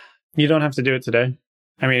 You don't have to do it today.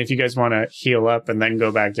 I mean, if you guys want to heal up and then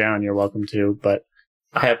go back down, you're welcome to, but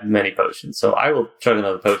I have many potions, so I will chug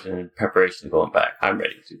another potion in preparation of going back. I'm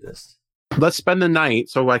ready to do this. Let's spend the night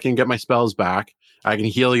so I can get my spells back. I can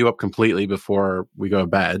heal you up completely before we go to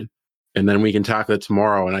bed, and then we can tackle it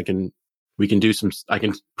tomorrow. And I can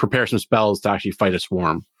prepare some spells to actually fight a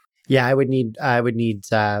swarm. Yeah, I would need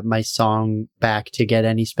my song back to get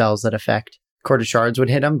any spells that affect. Court of Shards would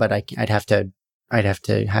hit him, but I'd have to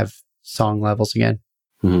have song levels again.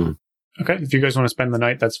 Mm-hmm. okay. If you guys want to spend the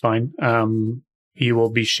night, that's fine. You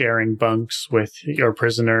will be sharing bunks with your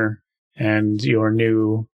prisoner and your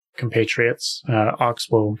new compatriots.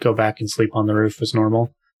 Ox will go back and sleep on the roof as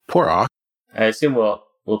normal. Poor Ox. I assume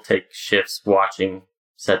we'll take shifts watching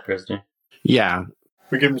said prisoner. Yeah.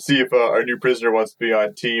 We can see if our new prisoner wants to be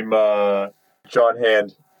on team John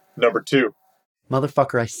Hand number 2.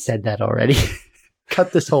 Motherfucker, I said that already.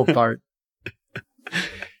 Cut this whole part.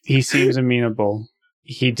 He seems amenable.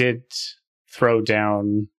 He did throw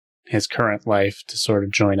down his current life to sort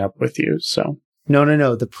of join up with you, so. No,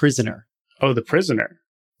 the prisoner. Oh, the prisoner.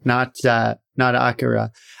 Not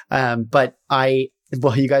Akira. But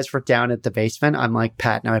you guys were down at the basement. I'm like,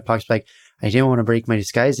 Pat, now my pocket's like, I didn't want to break my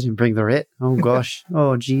disguise. I didn't bring the writ. Oh, gosh.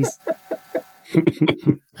 Oh, jeez.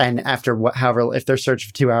 And after however, if they're searching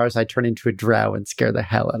for 2 hours, I turn into a drow and scare the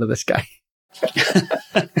hell out of this guy.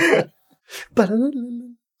 But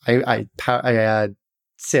I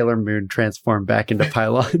Sailor Moon transform back into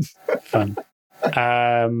Pylon. Fun.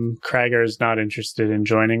 Krager's not interested in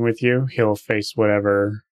joining with you. He'll face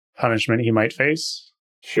whatever punishment he might face.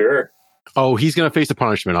 Sure. Oh, he's going to face a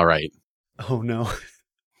punishment. All right. Oh, no.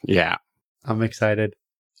 Yeah. I'm excited.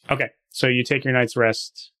 Okay, so you take your night's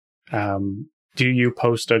rest. Do you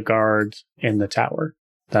post a guard in the tower?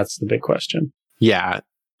 That's the big question. Yeah.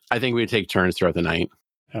 I think we would take turns throughout the night.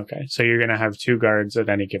 Okay, so you're going to have 2 guards at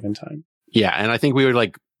any given time. Yeah. And I think we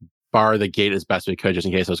would bar the gate as best we could just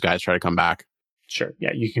in case those guys try to come back. Sure,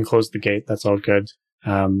 yeah, you can close the gate. That's all good.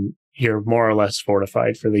 You're more or less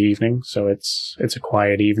fortified for the evening, so it's a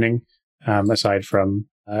quiet evening, aside from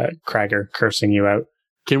Krager cursing you out.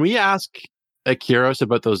 Can we ask Akiros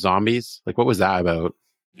about those zombies? What was that about?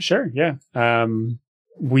 Sure, yeah. I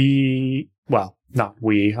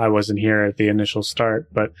wasn't here at the initial start,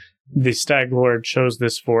 but the Stag Lord chose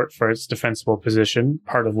this fort for its defensible position,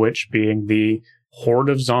 part of which being the horde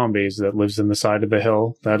of zombies that lives in the side of the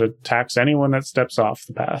hill that attacks anyone that steps off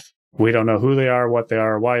the path. We don't know who they are, what they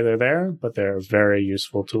are, why they're there, but they're a very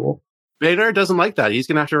useful tool. Maynard doesn't like that. He's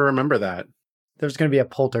going to have to remember that. There's going to be a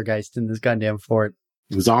poltergeist in this goddamn fort.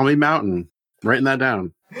 Zombie Mountain. Writing that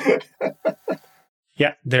down.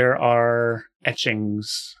 Yeah, there are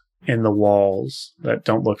etchings in the walls that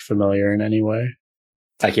don't look familiar in any way.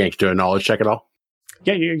 I can't do a knowledge check at all.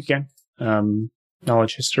 Yeah, you can.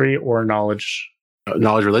 Knowledge history or knowledge...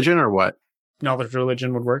 Knowledge religion or what? Knowledge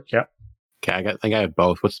religion would work, yeah. Okay, I think I have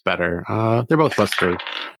both. What's better? They're both +3.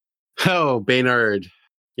 Oh, Baynard.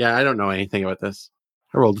 Yeah, I don't know anything about this.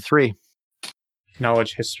 I rolled a 3.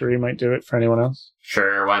 Knowledge history might do it for anyone else.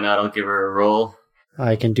 Sure, why not? I'll give her a roll.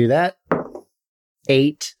 I can do that.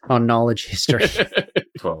 8 on knowledge history.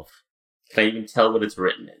 12. Can I even tell what it's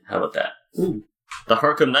written in? How about that? Ooh. The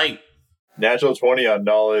Harkham Knight. Natural 20 on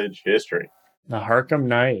knowledge history. The Harkham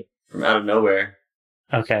Knight. From out of nowhere.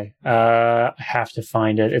 Okay, I have to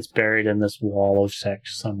find it. It's buried in this wall of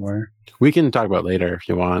text somewhere. We can talk about it later if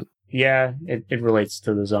you want. Yeah, it relates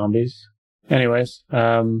to the zombies. Anyways,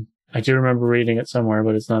 I do remember reading it somewhere,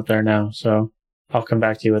 but it's not there now, so I'll come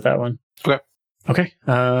back to you with that one. Okay.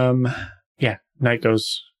 Yeah, night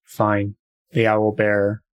goes fine. The owl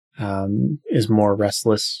bear is more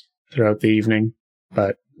restless throughout the evening,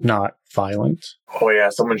 but not violent. Oh yeah,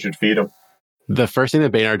 someone should feed him. The first thing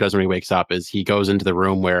that Baynard does when he wakes up is he goes into the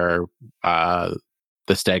room where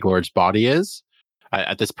the Stag Lord's body is.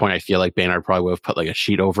 At this point, I feel like Baynard probably would have put like a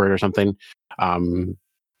sheet over it or something.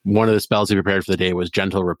 One of the spells he prepared for the day was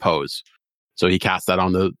Gentle Repose. So he casts that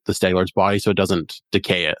on the Stag Lord's body so it doesn't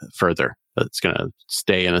decay it further. It's going to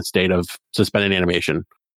stay in a state of suspended animation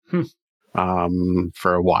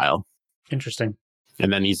for a while. Interesting.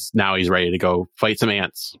 And then he's ready to go fight some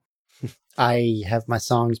ants. I have my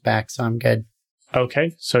songs back, so I'm good.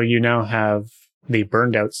 Okay, so you now have the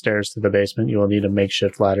burned out stairs to the basement. You will need a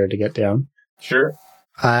makeshift ladder to get down. Sure.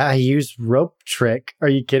 I use rope trick. Are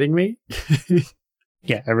you kidding me?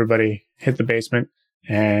 Yeah, everybody hit the basement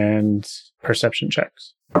and perception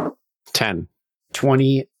checks. 10.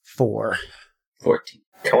 24. 14.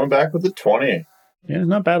 Coming back with a 20. Yeah,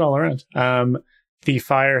 not bad all around. The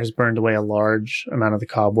fire has burned away a large amount of the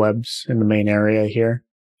cobwebs in the main area here.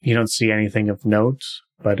 You don't see anything of note,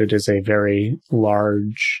 but it is a very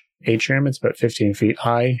large atrium. It's about 15 feet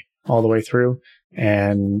high all the way through,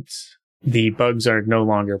 and the bugs are no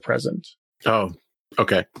longer present. Oh,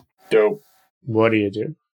 okay. Dope. What do you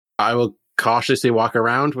do? I will cautiously walk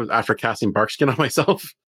around after casting Barkskin on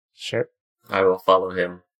myself. Sure. I will follow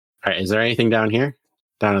him. All right, is there anything down here?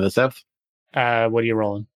 Down to the south? What are you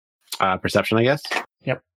rolling? Perception, I guess?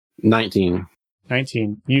 Yep. 19.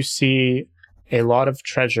 19. You see a lot of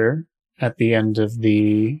treasure at the end of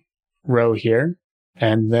the row here.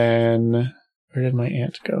 And then, where did my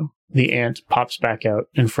ant go? The ant pops back out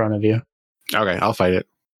in front of you. Okay, I'll fight it.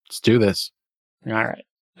 Let's do this. All right.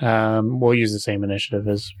 We'll use the same initiative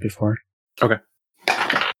as before. Okay.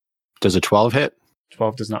 Does a 12 hit?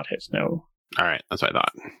 12 does not hit, no. All right, that's what I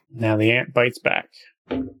thought. Now the ant bites back.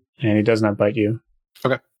 And he does not bite you.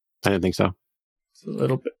 I didn't think so. It's a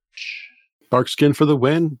little bit. Barkskin for the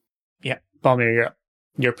win. Yeah. Balmir, you're up.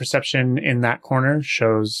 Your perception in that corner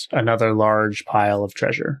shows another large pile of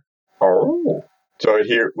treasure. Oh. So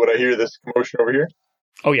would I hear this commotion over here?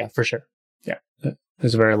 Oh, yeah, for sure. Yeah.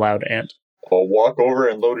 There's a very loud ant. I'll walk over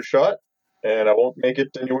and load a shot, and I won't make it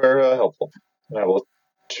anywhere helpful. And I will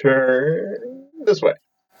turn this way.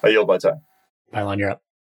 I yield my time. Pylon, you're up.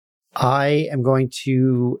 I am going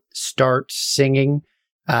to start singing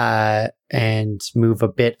and move a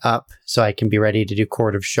bit up so I can be ready to do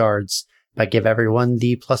Court of Shards, but give everyone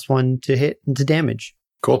the +1 to hit and to damage.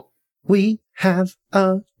 Cool. We have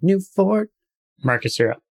a new fort. Marcus,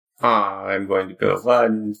 you're up. I'm going to go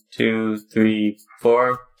 1, 2, 3,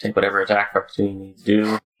 4. Take whatever attack opportunity you need to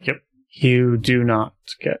do. Yep. You do not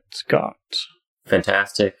get got.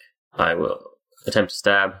 Fantastic. I will attempt to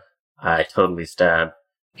stab. I totally stab.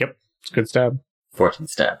 Yep. It's a good stab. 14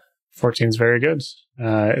 stab. 14's very good.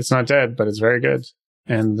 It's not dead, but it's very good.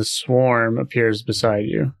 And the swarm appears beside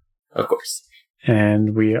you. Of course.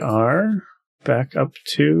 And we are back up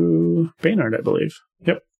to Baynard, I believe.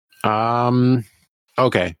 Yep.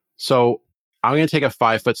 Okay. So I'm going to take a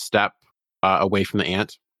 5-foot step away from the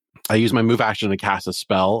ant. I use my move action to cast a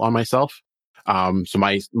spell on myself. So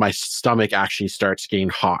my stomach actually starts getting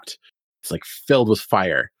hot. It's like filled with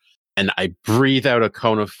fire. And I breathe out a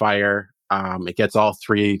cone of fire. It gets all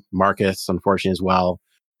three, Marcus, unfortunately, as well,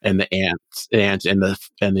 and the ant and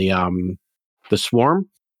the swarm.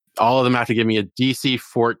 All of them have to give me a DC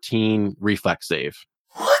 14 reflex save.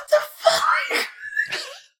 What the fuck?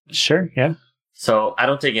 Sure, yeah. So I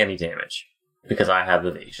don't take any damage because I have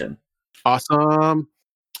evasion. Awesome.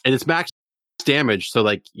 And it's max damage, so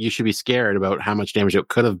like you should be scared about how much damage it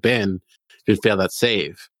could have been if you failed that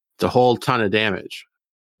save. It's a whole ton of damage.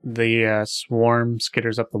 The swarm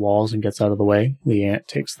skitters up the walls and gets out of the way. The ant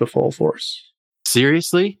takes the full force.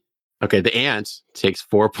 Seriously? Okay, the ant takes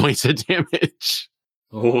 4 points of damage.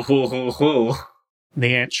 Ooh.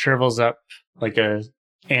 The ant shrivels up like a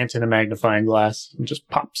ant in a magnifying glass and just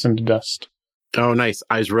pops into dust. Oh, nice.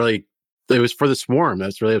 It was for the swarm.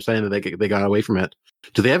 That's really upsetting that they got away from it.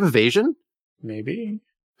 Do they have evasion? Maybe.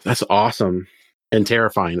 That's awesome and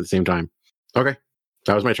terrifying at the same time. Okay,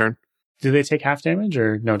 that was my turn. Do they take half damage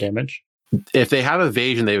or no damage? If they have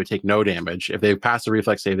evasion, they would take no damage. If they pass the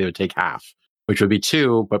reflex save, they would take half, which would be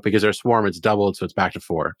 2, but because they're swarm, it's doubled, so it's back to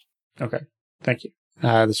 4. Okay, thank you.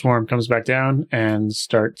 The swarm comes back down and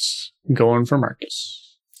starts going for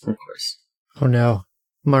Marcus. Of course. Oh no.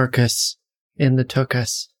 Marcus in the took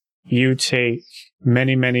us. You take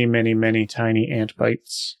many, many, many, many tiny ant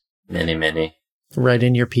bites. Many. Right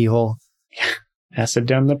in your pee hole. Acid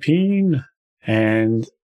down the peen. And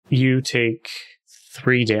you take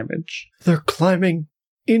 3 damage. They're climbing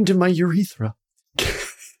into my urethra.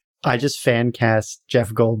 I just fan cast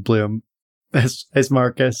Jeff Goldblum as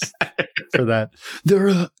Marcus for that.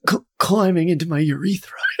 They're climbing into my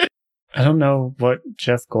urethra. I don't know what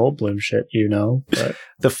Jeff Goldblum shit you know, but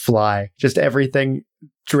The Fly. Just everything.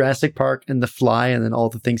 Jurassic Park and The Fly, and then all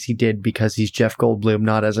the things he did because he's Jeff Goldblum,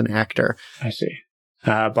 not as an actor. I see.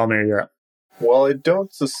 Balmir, you're up. Well, I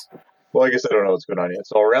don't. Well, I guess I don't know what's going on yet.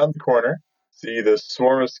 So around the corner, see the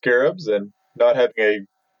swarm of scarabs, and not having a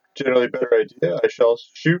generally better idea, I shall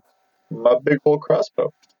shoot my big old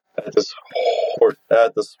crossbow at this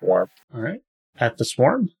at the swarm. All right. At the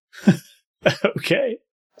swarm? Okay.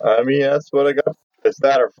 I mean, that's what I got. It's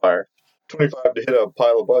that or fire. 25 to hit a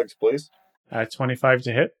pile of bugs, please. 25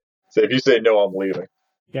 to hit. So if you say no, I'm leaving.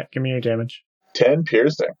 Yeah, give me your damage. 10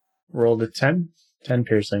 piercing. Rolled a 10. 10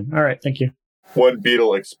 piercing. All right, thank you. One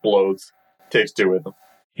beetle explodes. Takes 2 with them.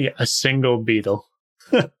 Yeah, a single beetle.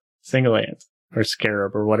 Single ant. Or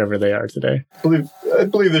scarab, or whatever they are today. I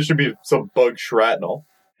believe there should be some bug shrapnel.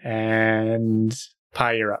 And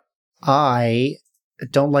Pi, you're up. I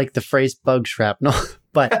don't like the phrase bug shrapnel,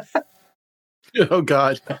 but Oh,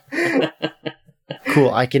 God. cool.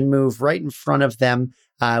 I can move right in front of them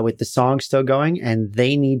with the song still going, and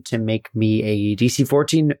they need to make me a DC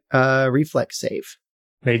 14 reflex save.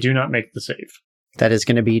 They do not make the save. That is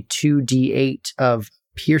going to be 2d8 of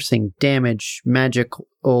piercing damage, magical.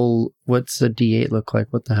 What's a d8 look like?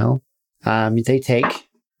 What the hell? They take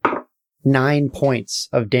 9 points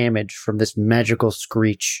of damage from this magical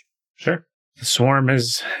screech. Sure. The swarm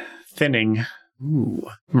is thinning. Ooh.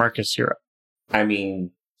 Marcus, you're I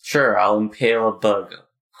mean, sure, I'll impale a bug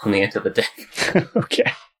on the end of the deck. up.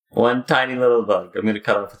 Okay. One tiny little bug. I'm going to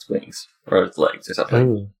cut off its wings or its legs or something.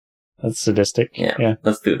 Ooh. That's sadistic. Yeah,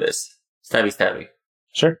 let's do this. Stabby, stabby.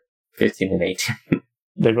 Sure. 15 and 18.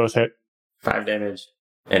 They both hit. 5 damage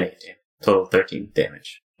and 18. Total 13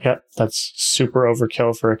 damage. Yep. That's super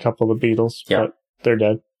overkill for a couple of beetles, Yeah. but they're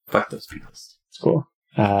dead. Fuck those beetles. It's cool.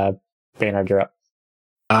 Baynard, you're up.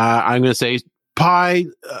 I'm going to say, Pi,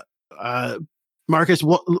 Marcus,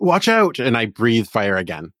 watch out. And I breathe fire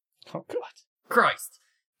again. Oh, God. Christ.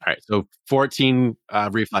 All right. So 14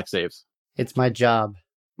 reflex saves. It's my job.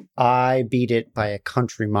 I beat it by a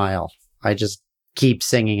country mile. I just keep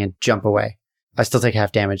singing and jump away. I still take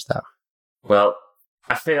half damage, though. Well,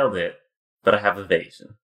 I failed it, but I have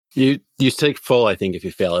evasion. You take full, I think, if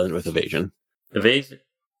you fail it with evasion. Evasion?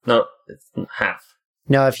 No, it's half.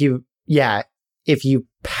 No, if you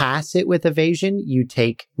pass it with evasion, you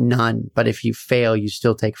take none. But if you fail, you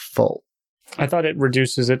still take full. I thought it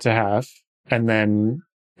reduces it to half, and then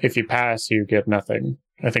if you pass, you get nothing.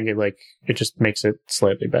 I think it just makes it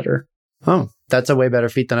slightly better. Oh, that's a way better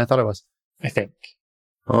feat than I thought it was. I think.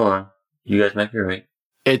 Hold on. You guys might be right.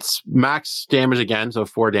 It's max damage again, so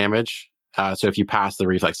 4 damage. So if you pass the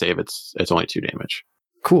reflex save, it's only 2 damage.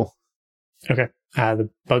 Cool. Okay. The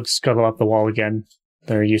bugs scuttle up the wall again.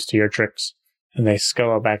 They're used to your tricks. And they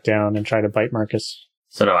scuttle back down and try to bite Marcus.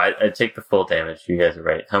 So no, I take the full damage. You guys are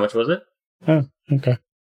right. How much was it? Oh, okay.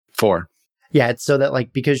 4. Yeah, it's so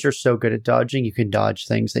that because you're so good at dodging, you can dodge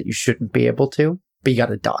things that you shouldn't be able to, but you got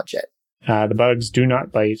to dodge it. The bugs do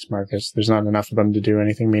not bite Marcus. There's not enough of them to do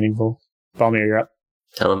anything meaningful. Balmir, you're up.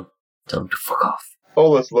 Tell him to fuck off.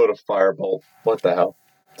 Oh, let's load a firebolt. What the hell?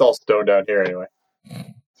 It's all stone down here anyway.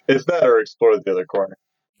 It's that or explore the other corner.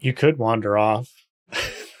 You could wander off.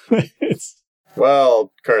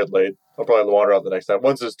 Well, card late. I'll probably wander out the next time.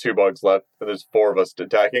 Once there's 2 bugs left and there's 4 of us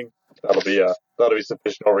attacking, that'll be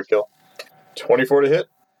sufficient overkill. 24 to hit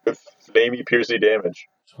with flamey piercy damage.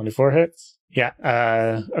 24 hits. Yeah,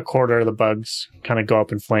 a quarter of the bugs kind of go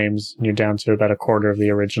up in flames, and you're down to about a quarter of the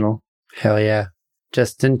original. Hell yeah.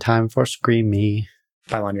 Just in time for Screamy.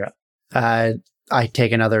 Pylon, you're up. I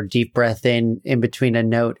take another deep breath in between a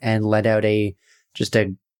note and let out just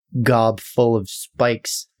a gob full of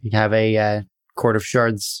spikes. You have a Court of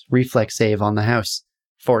Shards reflex save on the house.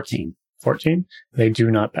 14. 14. They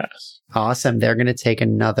do not pass. Awesome. They're going to take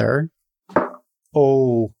another.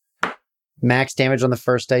 Max damage on the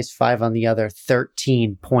first dice, 5 on the other.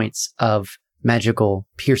 13 points of magical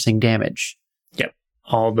piercing damage. Yep.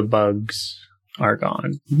 All the bugs are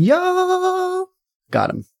gone. Yeah. Got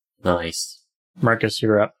him. Nice. Marcus,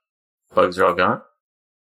 you're up. Bugs are all gone.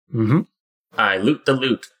 Mm-hmm. I loot the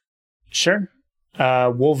loot. Sure.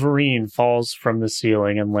 Wolverine falls from the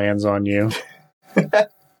ceiling and lands on you.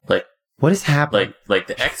 What is happening? Like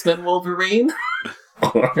the X-Men Wolverine?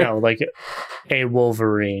 No, like a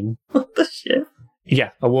Wolverine. What the shit?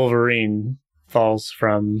 Yeah, a Wolverine falls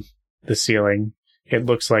from the ceiling It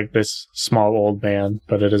looks like this small old man,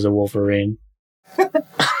 but it is a Wolverine.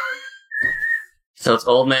 So it's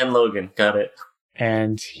Old Man Logan. Got it.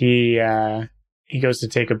 And he goes to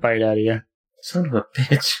take a bite out of you. Son of a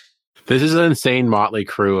bitch. This is an insane motley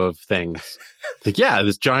crew of things. Like, yeah,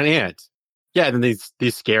 this giant ant. Yeah, and then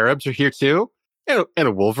these scarabs are here too. And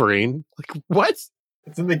a Wolverine. Like, what?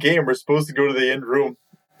 It's in the game. We're supposed to go to the end room.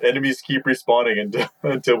 Enemies keep respawning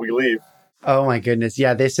until we leave. Oh my goodness.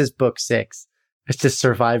 Yeah, this is book 6. It's just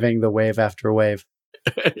surviving the wave after wave.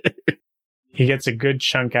 He gets a good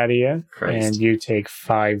chunk out of you, Christ. and you take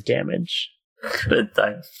 5 damage. Could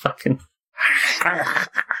die fucking.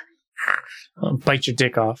 I'll bite your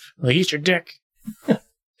dick off. Like, eat your dick.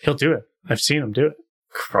 He'll do it. I've seen him do it.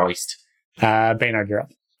 Christ. Baynard, you're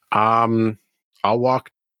up. I'll walk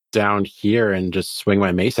down here and just swing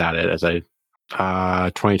my mace at it as I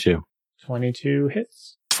 22. 22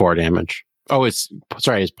 hits. 4 damage. Oh, is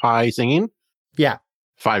Pi singing? Yeah.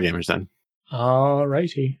 5 damage then. All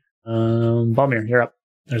righty. Balmir, you're up.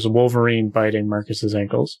 There's a Wolverine biting Marcus's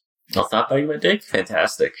ankles. I'll stop biting my dick?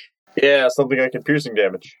 Fantastic. Yeah, something like piercing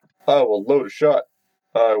damage. I will load a shot.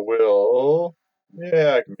 I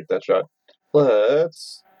can make that shot.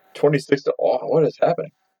 Let's 26 to... Oh, what is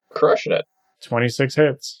happening? Crushing it. 26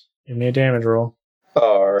 hits. Give me a damage roll.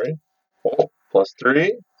 Alright. Oh, plus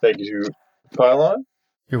 3. Thank you, Pylon.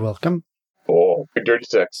 You're welcome. Oh, big dirty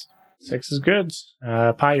 6. 6 is good.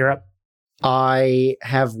 Pi, you're up. I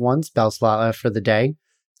have 1 spell slot left for the day,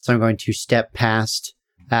 so I'm going to step past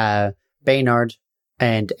Baynard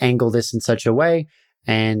and angle this in such a way,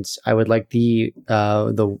 and I would like the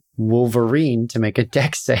Wolverine to make a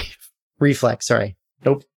dex save. Reflex, sorry.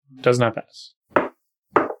 Nope. Does not pass.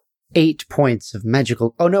 8 points of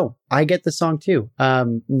magical... Oh no, I get the song too.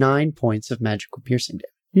 9 points of magical piercing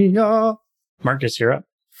damage. Yeah. Marcus, you're up.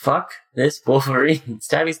 Fuck this Wolverine.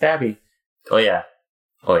 Stabby, stabby. Oh, yeah.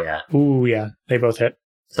 Ooh, yeah. They both hit.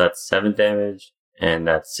 So that's 7 damage, and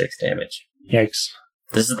that's 6 damage. Yikes.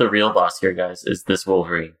 This is the real boss here, guys, is this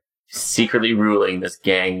Wolverine. Secretly ruling this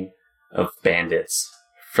gang of bandits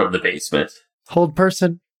from the basement. Hold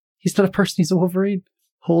person. He's not a person, he's a Wolverine.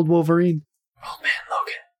 Hold Wolverine. Oh, man,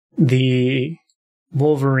 Logan. The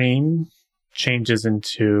Wolverine changes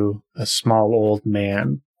into a small old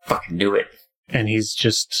man, Fucking knew it. and he's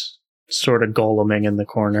just sort of goleming in the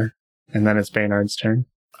corner. And then it's Baynard's turn.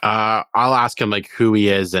 I'll ask him like who he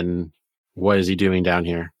is and what is he doing down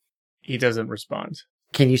here. He doesn't respond.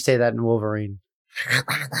 Can you say that in Wolverine?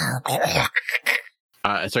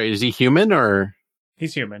 Sorry, is he human or?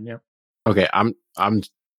 He's human, yeah. Okay,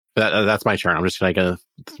 that's my turn. I'm just gonna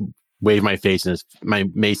wave my mace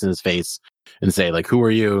in his face and say like, who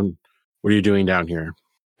are you? What are you doing down here?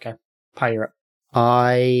 Pi, you're up.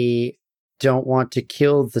 I don't want to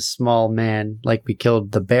kill the small man like we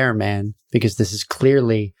killed the bear man, because this is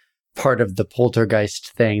clearly part of the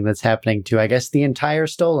poltergeist thing that's happening to, I guess, the entire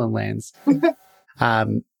Stolen Lands.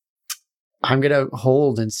 I'm going to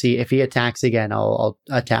hold and see if he attacks again. I'll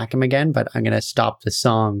attack him again, but I'm going to stop the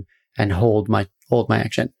song and hold my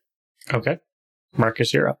action. Okay.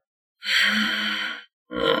 Marcus, you're up.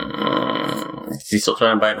 Is he still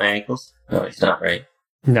trying to bite my ankles? No, he's not, right?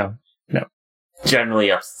 No.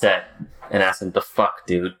 Generally upset and asking, the fuck,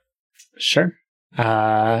 dude? Sure.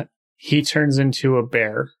 He turns into a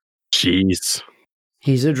bear. Jeez.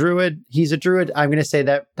 He's a druid. I'm going to say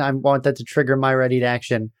that I want that to trigger my ready to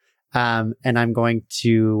action. And I'm going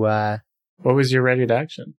to, What was your ready to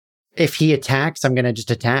action? if he attacks, I'm going to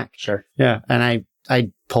just attack. Sure. Yeah. And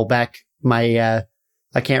I pull back my,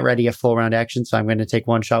 I can't ready a full round action, so I'm going to take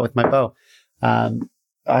 1 shot with my bow.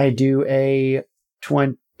 I do a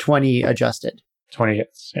 20 adjusted 20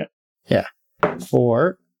 hits, yeah.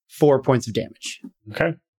 for 4 points of damage.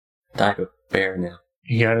 Okay. Die to a bear now.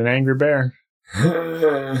 You got an angry bear.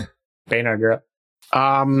 Baynard, you're up.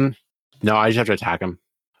 No, I just have to attack him.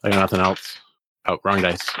 I got nothing else. Oh, wrong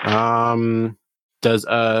dice. Does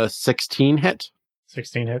a 16 hit?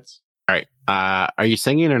 16 hits. All right. Are you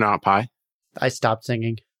singing or not, Pi? I stopped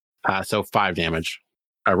singing. So 5 damage.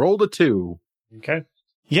 I rolled a 2. Okay.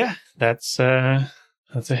 Yeah, that's a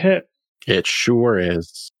hit. It sure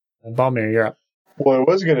is. Balmir, you're up. Well, I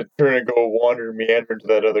was going to turn and go meander into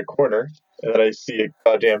that other corner, and then I see a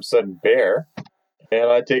goddamn sudden bear,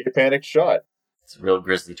 and I take a panic shot. It's a real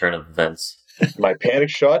grisly turn of events. My panic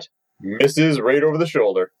shot misses right over the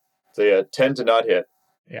shoulder. So yeah, 10 to not hit.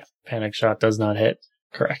 Yeah, panic shot does not hit.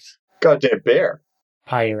 Correct. Goddamn bear.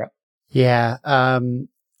 Pi, you're up. Yeah.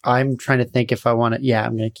 I'm trying to think if I want to. Yeah,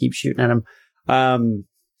 I'm going to keep shooting at him.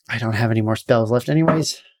 I don't have any more spells left,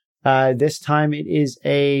 anyways. This time it is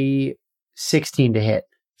a 16 to hit.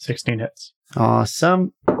 16 hits.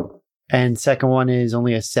 Awesome. And second one is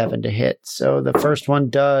only a 7 to hit. So the first one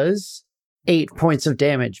does 8 points of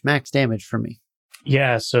damage, max damage for me.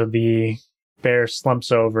 Yeah, so the bear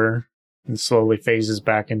slumps over and slowly phases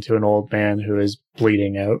back into an old man who is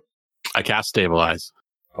bleeding out. I cast Stabilize.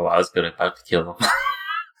 Oh, I was about to kill him.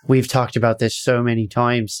 We've talked about this so many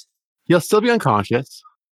times. He'll still be unconscious.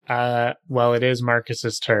 Well, it is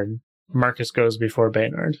Marcus's turn. Marcus goes before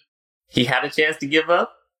Baynard. He had a chance to give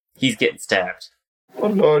up. He's getting stabbed. Oh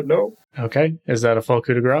Lord, no. Okay, is that a full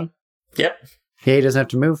coup de grace? Yep. Yeah, he doesn't have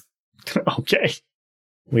to move. Okay.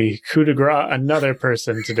 We coup de grace another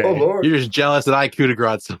person today. Oh Lord. You're just jealous that I coup de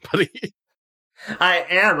grace somebody. I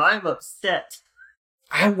am. I'm upset.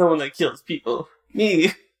 I'm the one that kills people.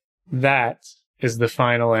 Me. That is the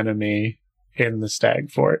final enemy in the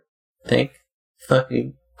stag fort. Thank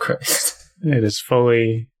fucking Christ. It is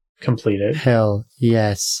fully completed. Hell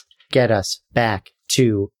yes. Get us back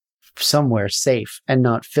to somewhere safe and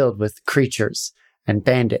not filled with creatures and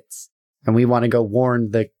bandits. And we want to go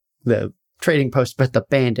warn the trading post about the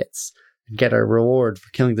bandits and get our reward for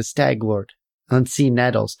killing the stag lord. Unseen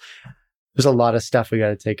nettles. There's a lot of stuff we got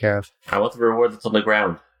to take care of. I want the reward that's on the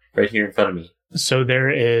ground. Right here in front of me. So there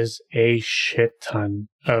is a shit ton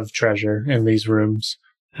of treasure in these rooms.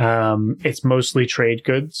 It's mostly trade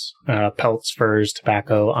goods, pelts, furs,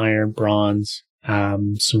 tobacco, iron, bronze,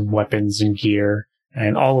 some weapons and gear.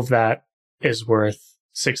 And all of that is worth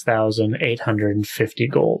 6,850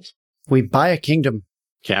 gold. We buy a kingdom.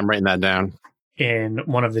 Okay, I'm writing that down. In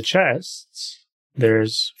one of the chests,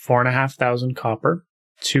 there's 4,500 copper,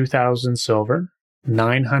 2,000 silver,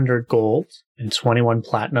 900 gold, and 21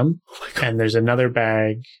 platinum. And there's another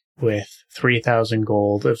bag with 3,000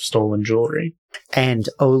 gold of stolen jewelry. And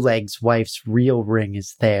Oleg's wife's real ring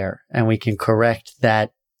is there. And we can correct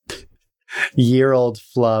that year-old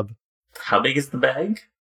flub. How big is the bag?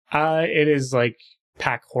 It is like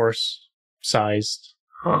pack horse sized.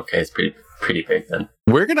 Oh, okay, it's pretty big then.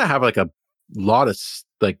 We're going to have like a lot of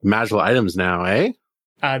like magical items now, eh?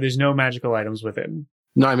 There's no magical items within.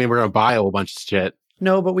 No, I mean, we're going to buy a whole bunch of shit.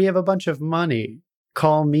 No, but we have a bunch of money.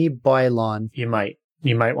 Call me Bylon. You might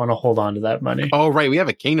want to hold on to that money. Oh, right. We have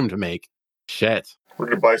a kingdom to make. Shit. We're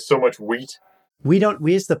gonna buy so much wheat. We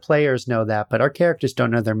as the players know that, but our characters don't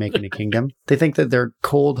know they're making a kingdom. They think that they're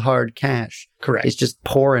cold, hard cash. Correct. It's just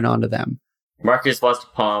pouring onto them. Marcus wants to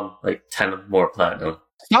palm like 10 more platinum.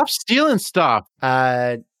 Stop stealing stuff.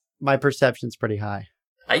 My perception's pretty high.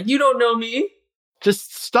 You don't know me?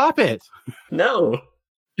 Just stop it. No.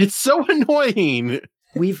 It's so annoying.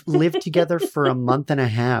 We've lived together for a month and a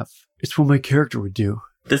half. It's what my character would do.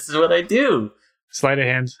 This is what I do. Sleight of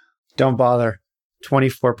hand. Don't bother.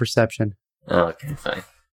 24 perception. Oh, okay, fine.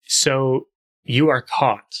 So you are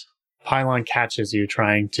caught. Pylon catches you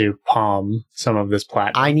trying to palm some of this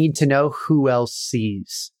platinum. I need to know who else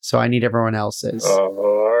sees. So I need everyone else's.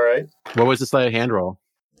 All right. What was the sleight of hand roll?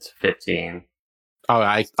 It's 15. Oh,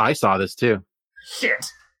 I saw this too. Shit.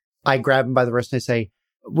 I grab him by the wrist and I say,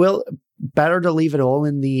 "Well, better to leave it all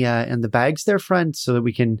in the bags there, friend, so that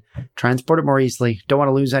we can transport it more easily. Don't want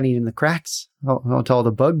to lose any in the cracks. To all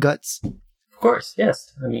the bug guts." Of course,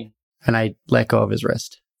 yes. I mean, And I let go of his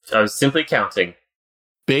wrist. I was simply counting.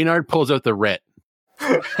 Baynard pulls out the writ.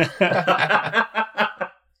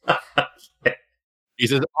 He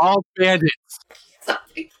says, all bandits.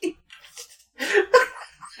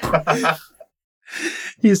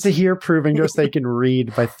 He used to hear proving just they can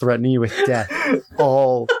read by threatening you with death.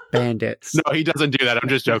 All bandits. No, he doesn't do that. I'm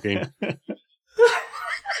just joking.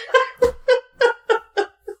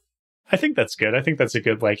 I think that's good. I think that's a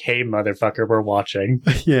good, like, hey, motherfucker, we're watching.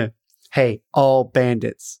 Yeah. Hey, all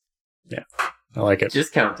bandits. I like it.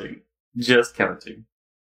 Just counting. Just counting.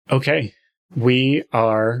 Okay. We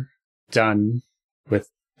are done with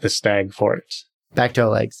the stag fort. Back to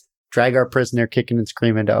Oleg's. Drag our prisoner kicking and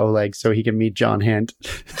screaming to Oleg so he can meet John Hand.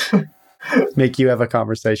 Make you have a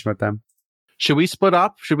conversation with them. Should we split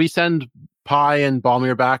up? Should we send Pi and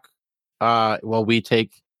Balmir back? We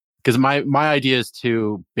take... Because my idea is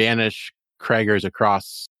to banish Craigers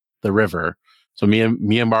across the river. So me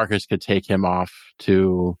and Marcus could take him off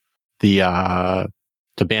to the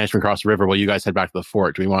to banish him across the river while you guys head back to the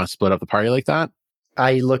fort. Do we want to split up the party like that?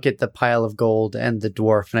 I look at the pile of gold and the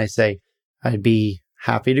dwarf and I say, I'd be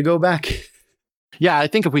happy to go back. Yeah, I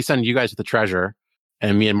think if we send you guys with the treasure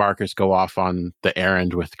and me and Marcus go off on the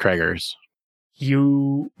errand with Craigers.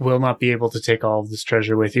 You will not be able to take all of this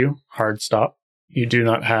treasure with you. Hard stop. You do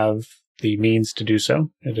not have the means to do so.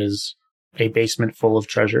 It is a basement full of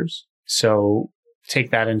treasures. So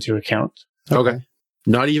take that into account. Okay.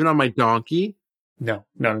 Not even on my donkey? No.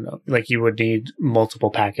 Like, you would need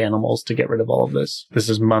multiple pack animals to get rid of all of this. This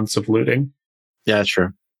is months of looting. Yeah, that's true.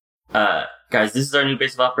 Guys, this is our new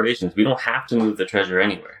base of operations. We don't have to move the treasure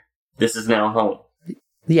anywhere. This is now home.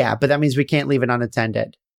 Yeah, but that means we can't leave it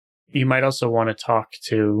unattended. You might also want to talk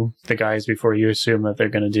to the guys before you assume that they're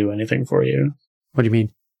going to do anything for you. What do you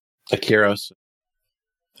mean? Akiros.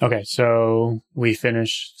 Okay, so we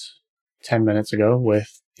finished 10 minutes ago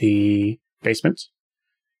with the basement.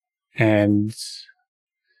 And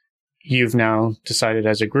you've now decided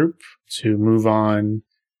as a group to move on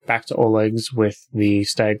back to Oleg's with the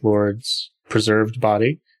Stag Lord's preserved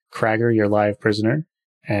body, Krager, your live prisoner.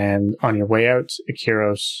 And on your way out,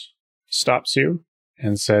 Akiros stops you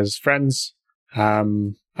and says, friends,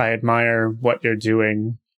 I admire what you're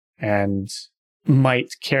doing and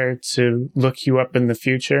might care to look you up in the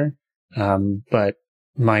future. But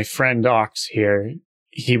my friend Ox here,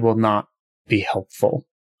 he will not be helpful.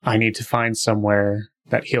 I need to find somewhere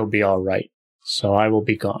that he'll be all right. So I will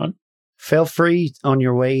be gone. Feel free on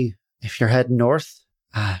your way. If you're heading north,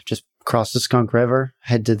 just cross the Skunk River,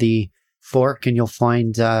 head to the fork, and you'll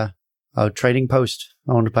find a trading post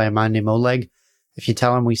owned by a man named Oleg. If you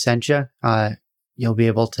tell him we sent you, you'll be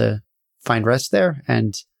able to find rest there,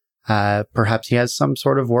 and perhaps he has some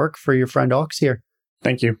sort of work for your friend Ox here.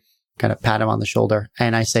 Thank you. Kind of pat him on the shoulder,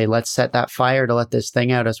 and I say, let's set that fire to let this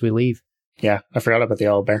thing out as we leave. Yeah, I forgot about the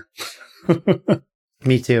owlbear.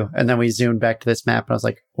 Me too. And then we zoomed back to this map, and I was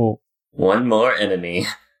like, oh. One more enemy.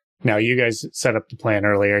 Now, you guys set up the plan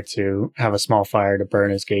earlier to have a small fire to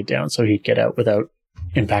burn his gate down so he'd get out without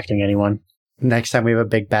impacting anyone. Next time we have a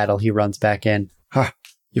big battle, he runs back in. Ha!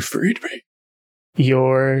 You freed me.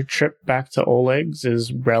 Your trip back to Oleg's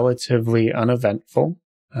is relatively uneventful.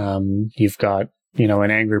 You've got,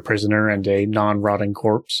 an angry prisoner and a non-rotting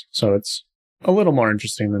corpse, so it's a little more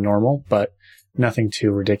interesting than normal, but nothing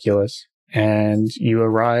too ridiculous. And you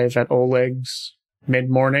arrive at Oleg's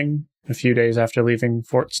mid-morning, a few days after leaving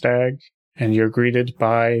Fort Stag, and you're greeted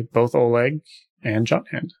by both Oleg and John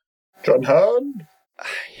Hand. John Hand?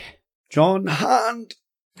 John Hand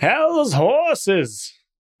Hell's horses!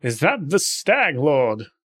 Is that the Stag Lord?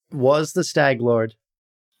 was the Stag Lord.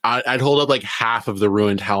 I'd hold up like half of the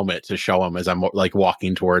ruined helmet to show him as I'm like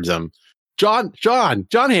walking towards him. John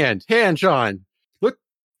Hand, John.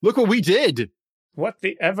 Look what we did. What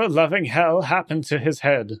the ever-loving hell happened to his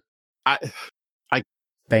head?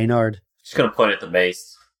 Baynard. Just gonna point at the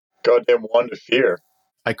base. Goddamn wand of fear.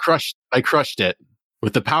 I crushed it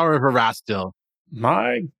with the power of Erastil.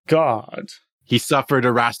 My God. He suffered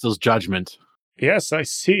Erastil's judgment. Yes, I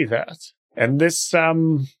see that. And this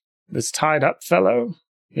tied up fellow?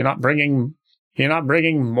 You're not bringing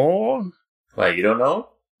more? Why, you don't know?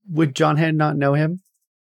 Would John Hand not know him?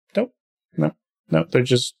 No, they're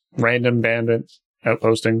just random bandit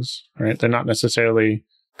outpostings, right? They're not necessarily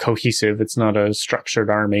cohesive. It's not a structured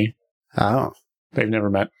army. Oh. They've never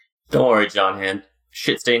met. Don't worry, John Hand.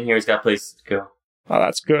 Shit staying here has got places to go. Oh,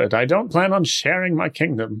 that's good. I don't plan on sharing my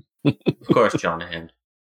kingdom. Of course, John Hand.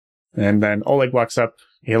 And then Oleg walks up.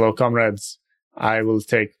 Hello, comrades. I will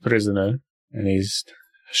take prisoner. And he's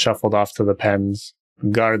shuffled off to the pens.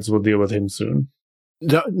 Guards will deal with him soon.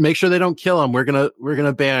 Make sure they don't kill him. We're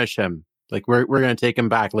gonna banish him. Like we're gonna take him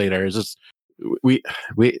back later. It's just we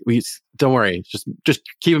don't worry. Just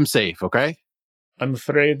keep him safe, okay? I'm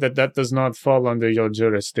afraid that does not fall under your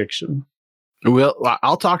jurisdiction.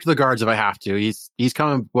 I'll talk to the guards if I have to. He's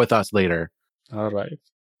coming with us later. All right.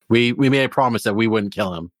 We made a promise that we wouldn't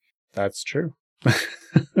kill him. That's true.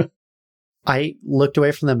 I looked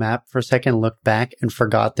away from the map for a second, looked back, and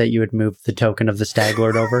forgot that you had moved the token of the Stag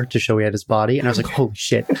Lord over to show he had his body. And I was like, holy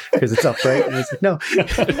shit, because it's upright. And I was like, no.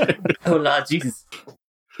 Oh, Lord Jesus.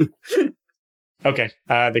 Okay.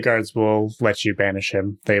 The guards will let you banish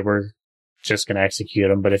him. They were just going to execute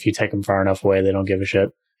him, but if you take him far enough away, they don't give a shit.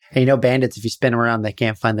 And bandits, if you spin them around, they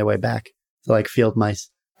can't find their way back. They're like field mice.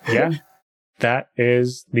 Yeah. That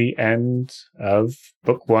is the end of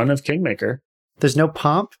Book 1 of Kingmaker. There's no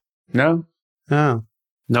pomp? No. Oh.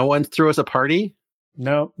 No one threw us a party?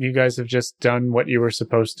 No, you guys have just done what you were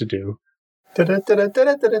supposed to do. That's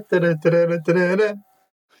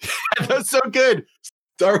so good.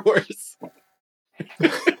 Star Wars.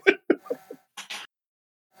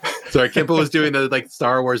 Sorry, Kimpo was doing the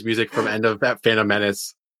Star Wars music from end of that Phantom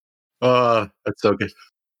Menace. Oh, that's so good.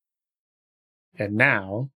 And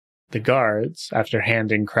now, the guards, after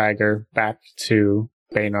handing Krager back to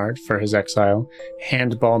Baynard for his exile,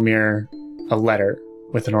 hand Balmir a letter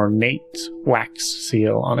with an ornate wax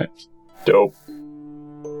seal on it. Dope.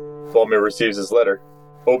 Balmir receives his letter,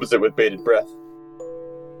 opens it with bated breath.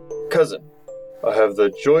 Cousin, I have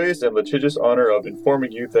the joyous and litigious honor of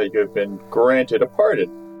informing you that you have been granted a pardon.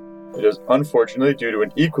 It is unfortunately due to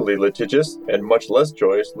an equally litigious and much less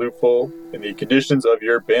joyous loophole in the conditions of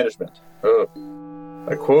your banishment.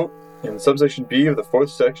 I quote, in subsection B of the 4th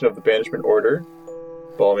section of the banishment order,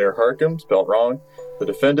 Balmir Harcum, spelled wrong, the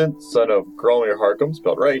defendant, son of Grolmir Harcum,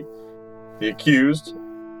 spelled right, the accused,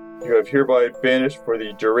 you have hereby banished for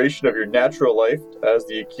the duration of your natural life as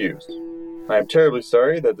the accused. I am terribly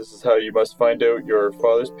sorry that this is how you must find out your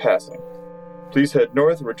father's passing. Please head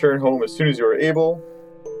north and return home as soon as you are able.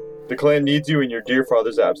 The clan needs you in your dear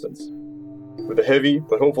father's absence. With a heavy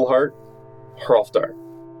but hopeful heart, Hrolfdar.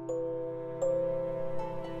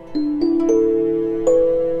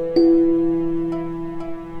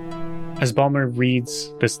 As Balmer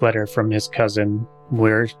reads this letter from his cousin,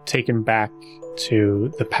 we're taken back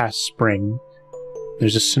to the past spring.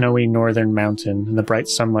 There's a snowy northern mountain and the bright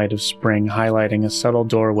sunlight of spring highlighting a subtle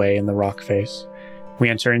doorway in the rock face. We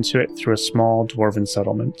enter into it through a small dwarven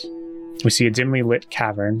settlement. We see a dimly lit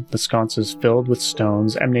cavern, the sconces filled with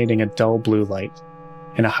stones emanating a dull blue light.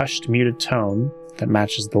 In a hushed, muted tone that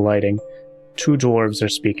matches the lighting, 2 dwarves are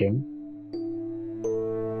speaking.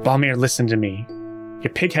 Balmir, listen to me.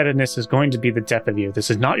 Your pig-headedness is going to be the death of you. This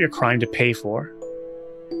is not your crime to pay for.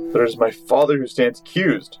 But it is my father who stands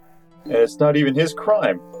accused, and it's not even his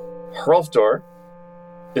crime. Hrolfdar,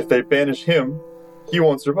 if they banish him, he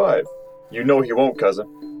won't survive. You know he won't, cousin.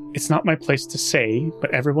 It's not my place to say,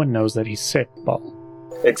 but everyone knows that he's sick, Bal.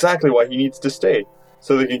 Exactly why he needs to stay,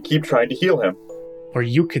 so they can keep trying to heal him. Or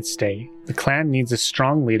you could stay. The clan needs a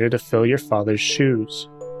strong leader to fill your father's shoes.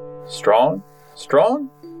 Strong? Strong?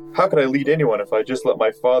 How could I lead anyone if I just let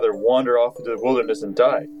my father wander off into the wilderness and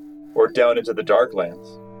die? Or down into the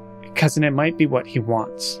Darklands? Cousin, it might be what he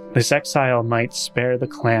wants. This exile might spare the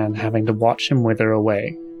clan having to watch him wither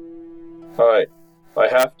away. I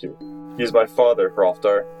have to. He's my father,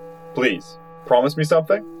 Hrolfdar. Please, promise me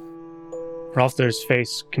something? Hrolfdar's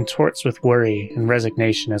face contorts with worry and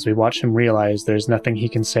resignation as we watch him realize there's nothing he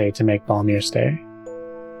can say to make Balmir stay.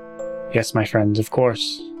 Yes, my friend, of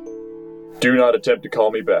course. Do not attempt to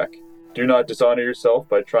call me back. Do not dishonor yourself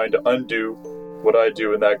by trying to undo what I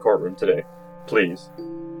do in that courtroom today. Please.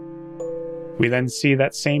 We then see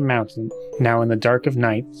that same mountain, now in the dark of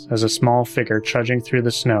night, as a small figure trudging through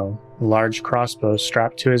the snow, a large crossbow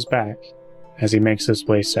strapped to his back, as he makes his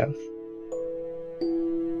way south.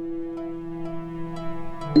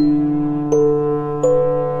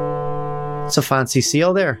 It's a fancy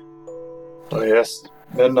seal there. Oh yes.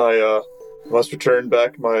 Then I must return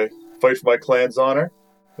back my fight for my clan's honor,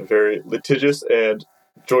 in a very litigious and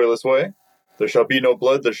joyless way. There shall be no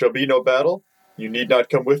blood, there shall be no battle. You need not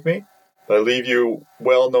come with me. I leave you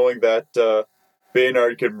well knowing that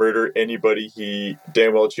Baynard can murder anybody he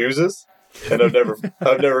damn well chooses. And I've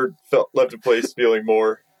never left a place feeling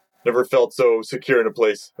never felt so secure in a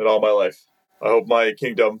place in all my life. I hope my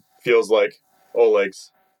kingdom feels like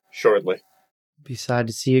Oleg's shortly. Be sad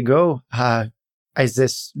to see you go. Is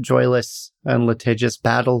this joyless and litigious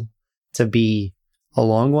battle to be a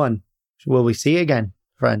long one? Will we see you again,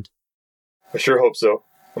 friend? I sure hope so.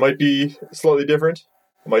 I might be slightly different.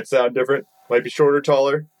 I might sound different. I might be shorter,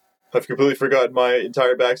 taller. I've completely forgotten my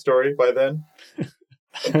entire backstory by then.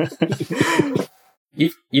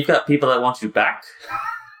 You've got people that want you back.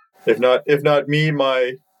 If not me,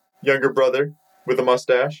 my younger brother with a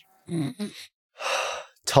mustache.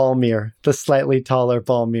 Talmir, the slightly taller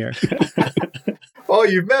Balmir. Oh,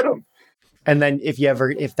 you've met him. And then if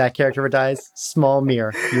that character ever dies, Small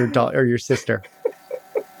Mir, your daughter or your sister.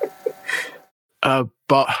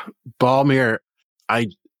 Balmir, I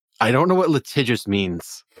don't know what litigious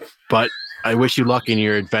means, but I wish you luck in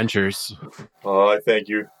your adventures. Oh, I thank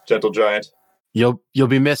you, gentle giant. You'll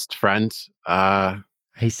be missed, friend.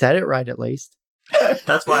 He said it right, at least.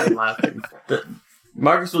 That's why I'm laughing.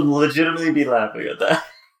 Marcus would legitimately be laughing at that.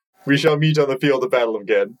 We shall meet on the field of battle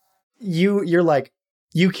again. You're like,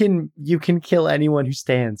 you can kill anyone who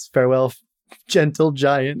stands. Farewell, gentle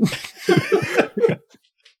giant.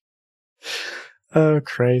 Oh,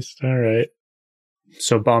 Christ. All right.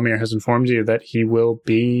 So Balmir has informed you that he will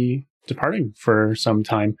be departing for some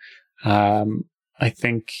time. I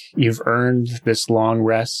think you've earned this long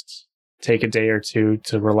rest. Take a day or two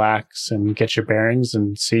to relax and get your bearings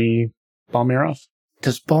and see Balmir off.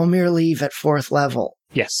 Does Balmir leave at 4th level?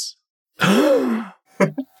 Yes.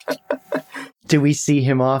 Do we see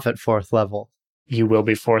him off at 4th level? You will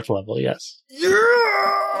be 4th level, yes. Yeah!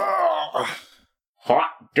 Hot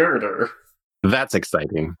dirter. That's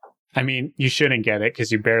exciting. I mean, you shouldn't get it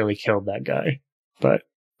because you barely killed that guy, but...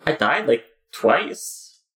 I died like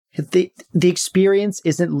twice. The experience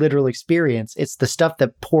isn't literal experience. It's the stuff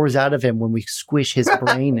that pours out of him when we squish his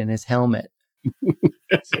brain in his helmet.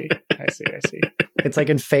 I see. It's like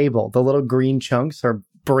in Fable. The little green chunks are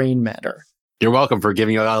brain matter. You're welcome for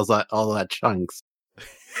giving us all that chunks.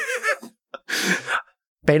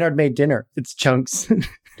 Baynard made dinner. It's chunks.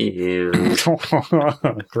 Ew.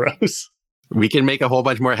 Gross. We can make a whole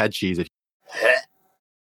bunch more head cheese.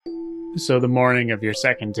 So the morning of your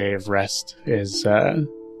second day of rest is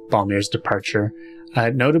Balmir's departure.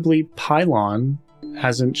 Notably, Pylon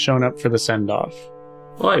hasn't shown up for the send-off.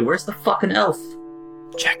 Oi, where's the fucking elf?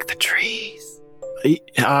 Check the trees.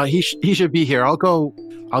 He should be here. I'll go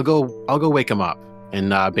wake him up,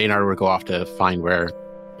 and Baynard will go off to find where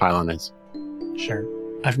Pylon is. Sure.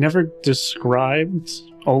 I've never described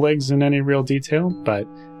Oleg's in any real detail, but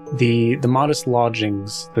the modest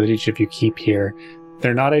lodgings that each of you keep here,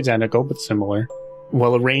 they're not identical, but similar.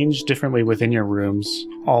 While arranged differently within your rooms,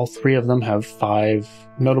 all three of them have 5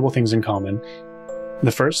 notable things in common.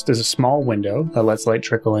 The first is a small window that lets light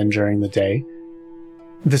trickle in during the day.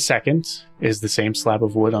 The second is the same slab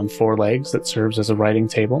of wood on 4 legs that serves as a writing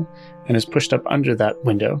table and is pushed up under that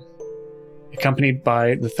window, accompanied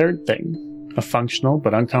by the third thing, a functional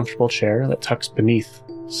but uncomfortable chair that tucks beneath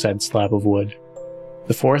said slab of wood.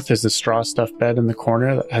 The fourth is the straw-stuffed bed in the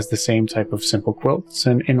corner that has the same type of simple quilts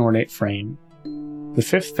and inornate frame. The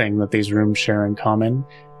fifth thing that these rooms share in common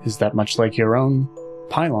is that, much like your own,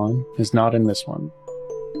 Pylon is not in this one.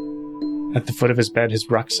 At the foot of his bed, his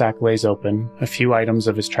rucksack lays open, a few items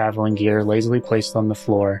of his traveling gear lazily placed on the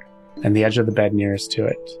floor, and the edge of the bed nearest to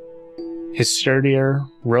it. His sturdier,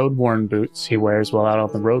 road-worn boots he wears while out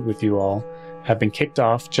on the road with you all have been kicked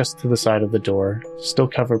off just to the side of the door, still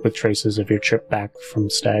covered with traces of your trip back from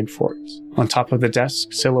Stag Fort. On top of the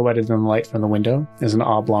desk, silhouetted in the light from the window, is an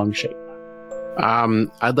oblong shape.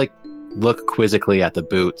 I'd look quizzically at the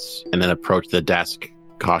boots and then approach the desk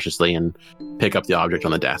cautiously and pick up the object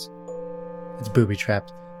on the desk. It's booby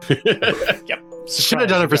trapped. Yep. Should have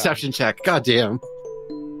done a perception check. God damn.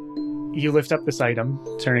 You lift up this item,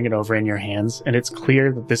 turning it over in your hands, and it's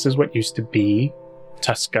clear that this is what used to be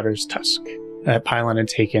Tuskgutter's tusk that Pylon had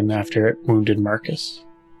taken after it wounded Marcus.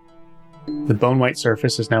 The bone-white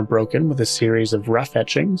surface is now broken with a series of rough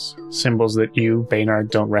etchings, symbols that you,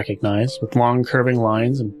 Baynard, don't recognize, with long curving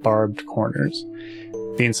lines and barbed corners.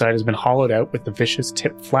 The inside has been hollowed out with the vicious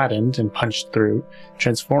tip flattened and punched through,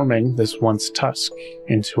 transforming this once tusk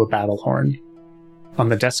into a battle horn. On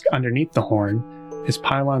the desk underneath the horn is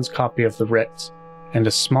Pylon's copy of the writ, and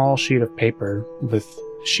a small sheet of paper with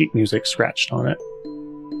sheet music scratched on it.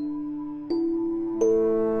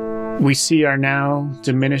 We see our now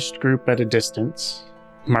diminished group at a distance,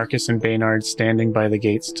 Marcus and Baynard standing by the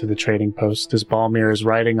gates to the trading post as Balmir is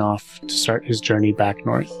riding off to start his journey back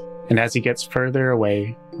north. And as he gets further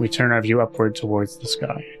away, we turn our view upward towards the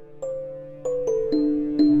sky.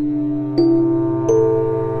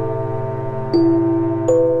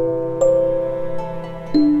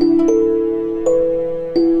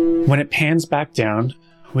 When it pans back down,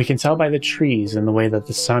 we can tell by the trees and the way that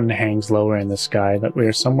the sun hangs lower in the sky that we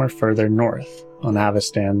are somewhere further north on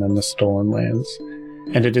Avestan than the Stolen Lands,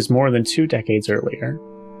 and it is more than 2 decades earlier.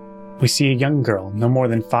 We see a young girl, no more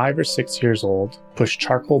than 5 or 6 years old, push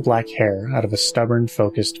charcoal black hair out of a stubborn,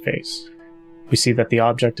 focused face. We see that the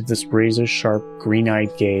object of this razor-sharp,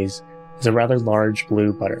 green-eyed gaze is a rather large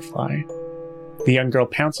blue butterfly. The young girl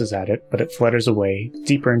pounces at it, but it flutters away,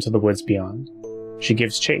 deeper into the woods beyond. She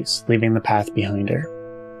gives chase, leaving the path behind her.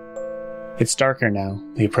 It's darker now,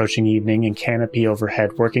 the approaching evening and canopy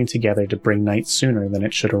overhead working together to bring night sooner than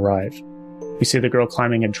it should arrive. We see the girl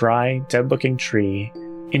climbing a dry, dead-looking tree,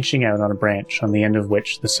 inching out on a branch on the end of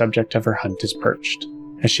which the subject of her hunt is perched.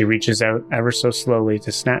 As she reaches out ever so slowly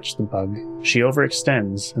to snatch the bug, she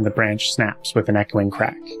overextends and the branch snaps with an echoing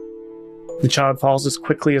crack. The child falls as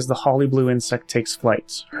quickly as the holly blue insect takes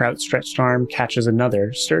flight. Her outstretched arm catches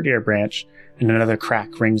another, sturdier branch, and another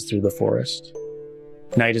crack rings through the forest.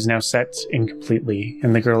 Night is now set incompletely,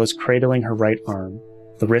 and the girl is cradling her right arm,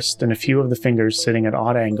 the wrist and a few of the fingers sitting at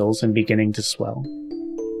odd angles and beginning to swell.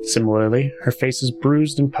 Similarly, her face is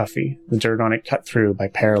bruised and puffy, the dirt on it cut through by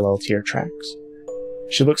parallel tear tracks.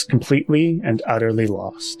 She looks completely and utterly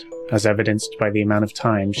lost, as evidenced by the amount of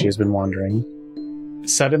time she has been wandering.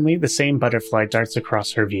 Suddenly, the same butterfly darts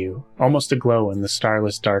across her view, almost aglow in the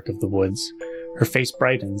starless dark of the woods. Her face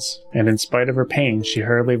brightens, and in spite of her pain, she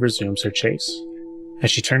hurriedly resumes her chase. As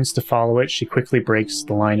she turns to follow it, she quickly breaks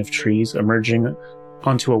the line of trees, emerging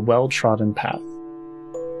onto a well-trodden path.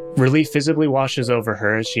 Relief visibly washes over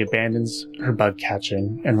her as she abandons her bug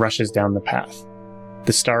catching and rushes down the path.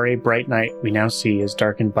 The starry, bright night we now see is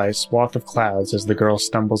darkened by a swath of clouds as the girl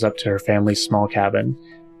stumbles up to her family's small cabin.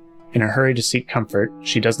 In a hurry to seek comfort,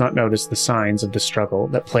 she does not notice the signs of the struggle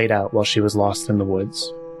that played out while she was lost in the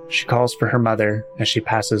woods. She calls for her mother as she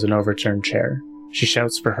passes an overturned chair. She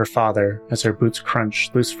shouts for her father as her boots crunch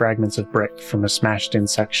loose fragments of brick from a smashed-in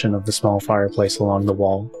section of the small fireplace along the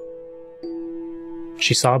wall.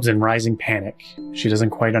 She sobs in rising panic. She doesn't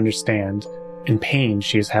quite understand. In pain,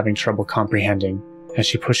 she is having trouble comprehending as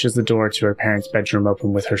she pushes the door to her parents' bedroom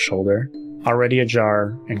open with her shoulder, already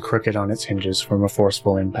ajar and crooked on its hinges from a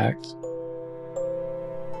forceful impact.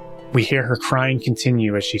 We hear her crying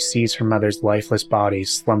continue as she sees her mother's lifeless body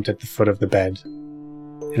slumped at the foot of the bed.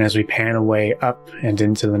 And as we pan away up and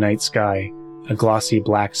into the night sky, a glossy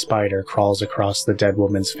black spider crawls across the dead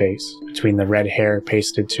woman's face, between the red hair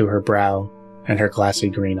pasted to her brow and her glassy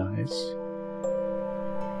green eyes.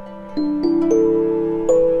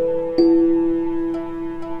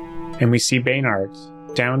 And we see Baynard,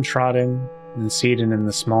 downtrodden and seated in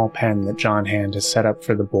the small pen that John Hand has set up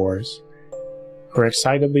for the boars, who are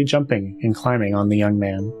excitedly jumping and climbing on the young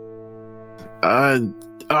man.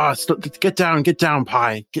 Get down,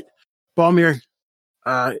 Pi. Balmir,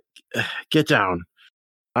 get down.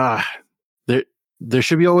 There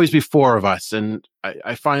should always be four of us, and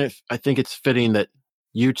I think it's fitting that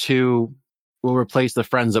you two will replace the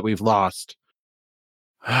friends that we've lost.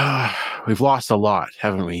 We've lost a lot,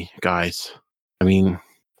 haven't we, guys? I mean,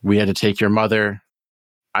 we had to take your mother.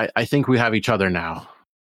 I think we have each other now.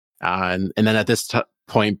 And then at this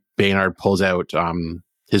point, Baynard pulls out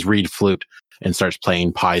his reed flute and starts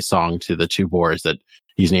playing Pi's song to the two boars that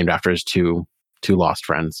he's named after his two lost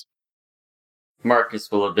friends.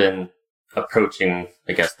 Marcus will have been approaching,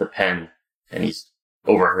 I guess, the pen, and he's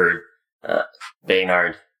overheard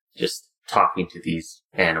Baynard just talking to these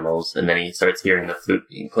animals, and then he starts hearing the flute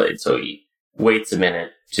being played, so he waits a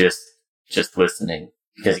minute, just listening,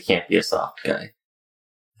 because he can't be a soft guy.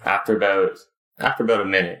 After about a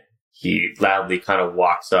minute, he loudly kind of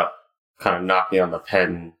walks up, kind of knocking on the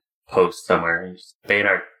pen post somewhere, and he's,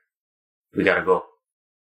 Baynard, we gotta go.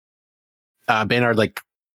 Baynard, like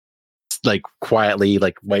quietly,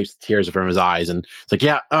 wipes tears from his eyes, and it's like,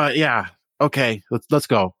 yeah, okay, let's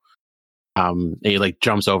go. And he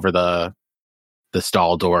jumps over the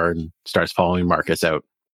stall door and starts following Marcus out.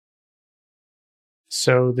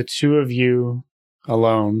 So the two of you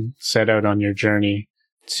alone set out on your journey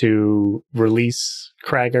to release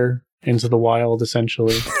Cragger into the wild,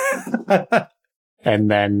 essentially.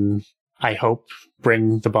 And then, I hope,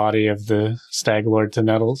 bring the body of the Stag Lord to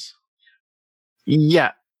Nettles.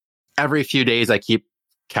 Yeah. Every few days I keep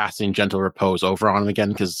casting Gentle Repose over on him again,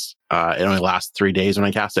 because it only lasts 3 days when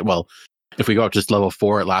I cast it. Well, if we go up to level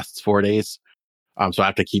 4, it lasts 4 days. So I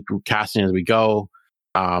have to keep casting as we go.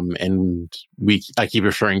 And I keep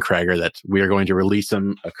assuring Cragger that we are going to release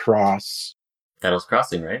him across... Nettles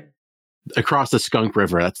Crossing, right? Across the Skunk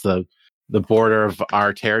River. That's the border of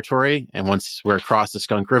our territory. And once we're across the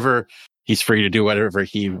Skunk River, he's free to do whatever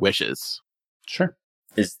he wishes. Sure.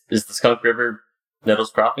 Is the Skunk River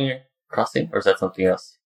Nettles Crossing, or is that something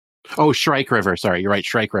else? Oh, Shrike River. Sorry, you're right.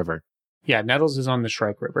 Shrike River. Yeah, Nettles is on the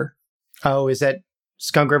Shrike River. Oh, is that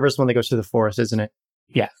Skunk River is the one that goes through the forest, isn't it?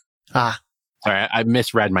 Yeah. Sorry, I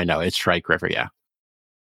misread my note. It's Shrike River, yeah.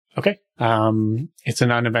 Okay. It's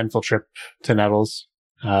an uneventful trip to Nettles,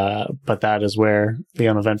 but that is where the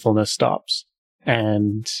uneventfulness stops.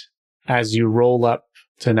 And as you roll up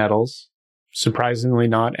to Nettles, surprisingly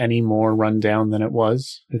not any more rundown than it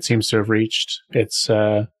was. It seems to have reached its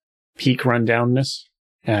peak rundownness.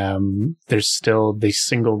 There's still the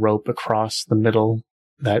single rope across the middle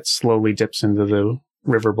that slowly dips into the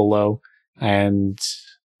river below. And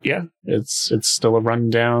yeah, it's still a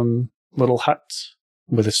rundown little hut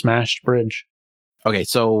with a smashed bridge. Okay,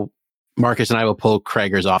 so Marcus and I will pull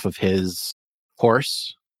Cragger's off of his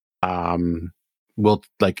horse. We'll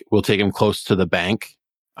take him close to the bank.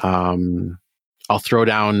 I'll throw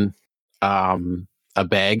down a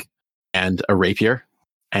bag and a rapier,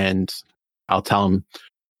 and I'll tell him,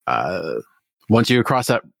 once you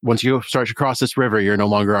start to cross this river, you're no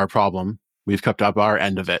longer our problem. We've kept up our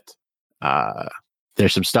end of it.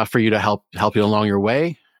 There's some stuff for you to help you along your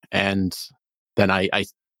way, and then I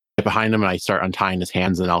get behind him and I start untying his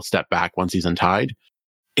hands, and I'll step back once he's untied.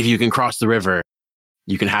 If you can cross the river,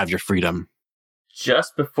 you can have your freedom.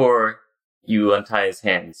 Just before you untie his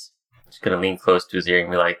hands, I'm just gonna lean close to his ear and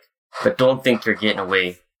be like, but don't think you're getting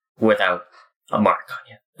away without a mark on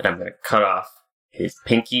you. And I'm gonna cut off his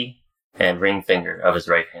pinky and ring finger of his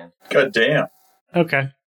right hand. God damn. Okay.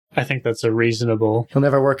 I think that's a reasonable... He'll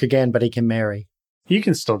never work again, but he can marry. You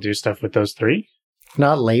can still do stuff with those three.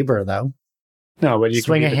 Not labor, though. No, but you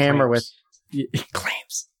swing can a hammer claims. with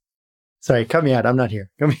claims. Sorry, cut me out. I'm not here.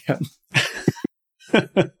 Cut me out.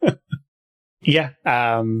 Yeah.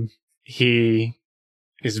 He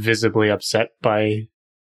is visibly upset by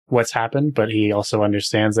what's happened, but he also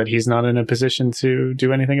understands that he's not in a position to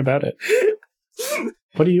do anything about it.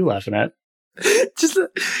 What are you laughing at? Just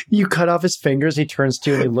you cut off his fingers, he turns to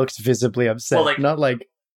you and he looks visibly upset. Well, like- not like,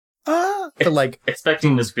 but like,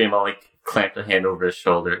 Expecting to scream, I'll like clamp the hand over his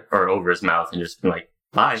shoulder or over his mouth and just be like,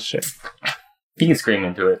 bye. Shit. He can scream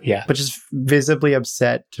into it. Yeah. but just visibly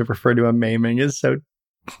upset to refer to a maiming is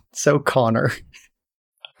so Connor.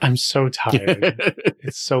 I'm so tired.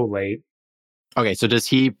 It's so late. Okay, so does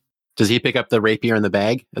he pick up the rapier in the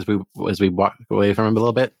bag as we walk away from him a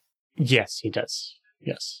little bit? Yes, he does.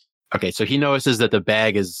 Yes. Okay, so he notices that the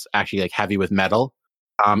bag is actually like heavy with metal.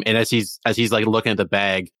 And as he's like looking at the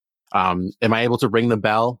bag, am I able to ring the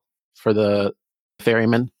bell for the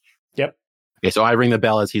ferryman? Yep. Okay, so I ring the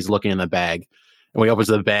bell as he's looking in the bag. And when he opens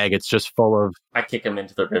the bag, it's just full of... I kick him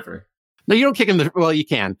into the river. No, you don't kick him. Well, you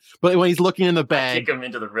can. But when he's looking in the I bag, kick him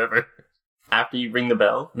into the river. After you ring the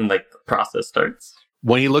bell and like the process starts.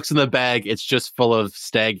 when he looks in the bag, it's just full of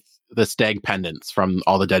the stag pendants from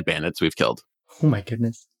all the dead bandits we've killed. Oh my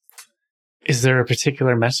goodness. Is there a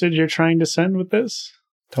particular message you're trying to send with this?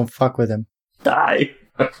 Don't fuck with him. Die.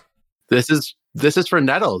 This is for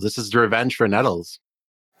Nettles. This is revenge for Nettles.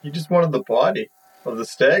 You just wanted the body of the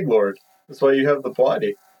Stag Lord. That's why you have the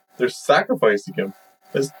body. They're sacrificing him.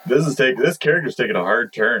 This character's taking a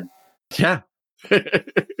hard turn. Yeah.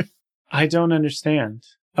 I don't understand.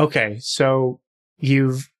 Okay, so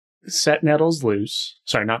you've set Nettles loose.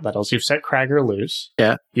 Sorry, not Nettles. You've set Cragger loose.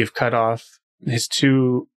 Yeah. You've cut off his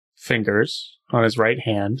 2 fingers on his right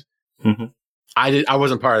hand. Mm-hmm. I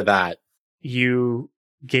wasn't part of that. You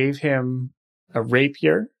gave him a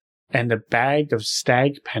rapier and a bag of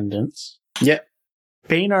stag pendants. Yeah.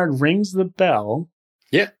 Baynard rings the bell.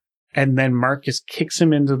 Yeah. And then Marcus kicks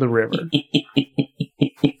him into the river.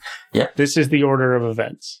 Yeah. This is the order of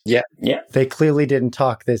events. Yeah. They clearly didn't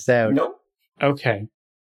talk this out. No. Okay.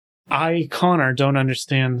 I, Connor, don't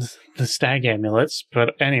understand the stag amulets,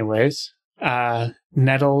 but anyways,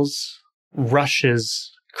 Nettles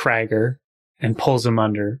rushes Cragger and pulls him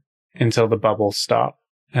under until the bubbles stop.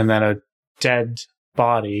 And then a dead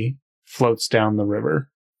body floats down the river.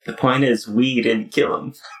 The point is, we didn't kill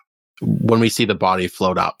him. When we see the body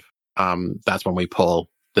float up, that's when we pull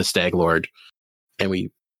the Stag Lord and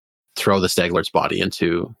we throw the Stag Lord's body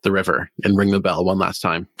into the river and ring the bell one last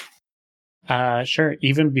time. Sure.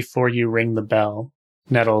 Even before you ring the bell,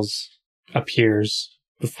 Nettles appears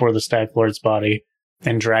before the Stag Lord's body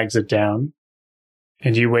and drags it down.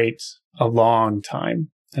 And you wait a long time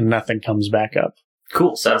and nothing comes back up.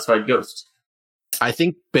 Cool. Satisfied ghost. I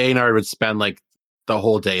think Baynard would spend like the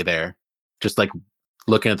whole day there, just like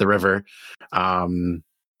looking at the river.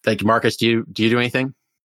 Like Marcus, do you do anything?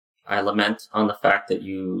 I lament on the fact that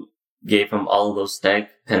you gave him all of those stag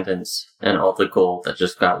pendants and all the gold that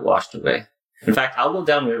just got washed away. In fact, I'll go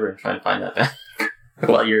downriver and try and find that back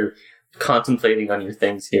while you're contemplating on your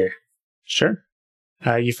things here. Sure.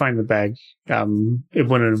 You find the bag. It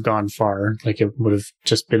wouldn't have gone far. Like, it would have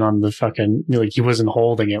just been on the fucking... Like, he wasn't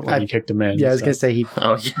holding it when you kicked him in. Yeah, I was going to say he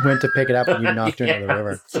Oh, yeah. went to pick it up and you knocked it into the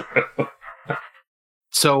river. True.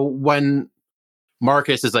 So when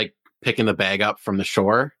Marcus is like picking the bag up from the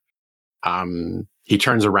shore, he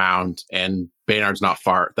turns around and Baynard's not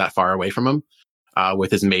that far away from him, with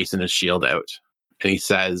his mace and his shield out. And he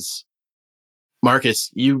says, Marcus,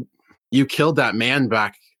 you killed that man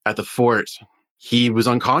back at the fort. He was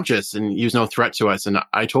unconscious and he was no threat to us. And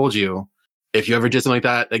I told you, if you ever did something like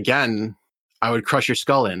that again, I would crush your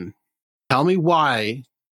skull in. Tell me why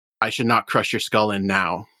I should not crush your skull in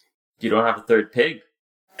now. You don't have a third pig.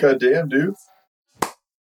 Goddamn, dude.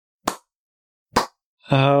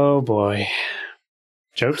 Oh, boy.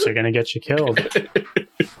 Jokes are going to get you killed.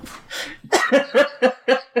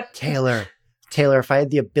 Taylor, if I had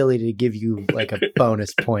the ability to give you like a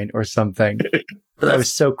bonus point or something, that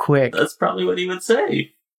was so quick. That's probably what he would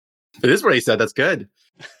say. It is what he said. That's good.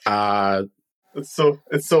 It's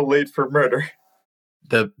so late for murder.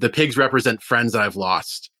 The pigs represent friends that I've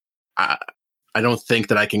lost. I don't think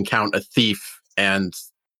that I can count a thief and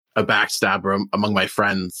a backstabber among my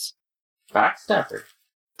friends. Backstabber.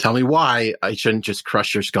 Tell me why I shouldn't just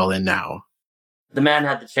crush your skull in now. The man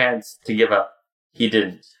had the chance to give up. He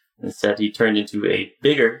didn't. Instead, he turned into a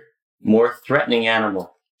bigger, more threatening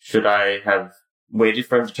animal. Should I have waited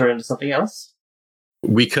for him to turn into something else?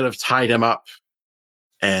 We could have tied him up,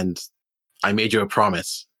 and I made you a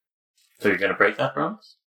promise. So you're going to break that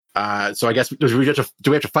promise? So I guess, do we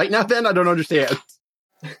have to fight now then? I don't understand.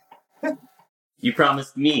 You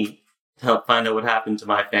promised me to help find out what happened to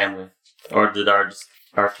my family? Or did our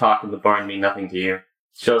talk in the barn mean nothing to you?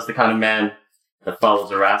 Shows the kind of man that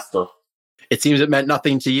follows Erastil. It seems it meant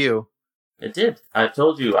nothing to you. It did. I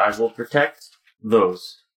told you I will protect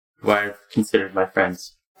those who I've considered my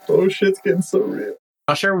friends. Oh, shit's getting so real.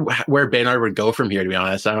 Not sure where Baynard would go from here, to be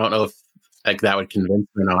honest. I don't know if that would convince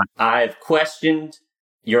him or not. I've questioned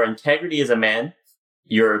your integrity as a man,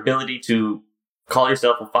 your ability to call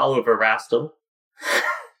yourself a follower of Erastil.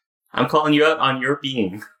 I'm calling you out on your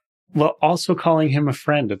being. Well, also calling him a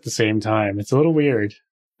friend at the same time. It's a little weird.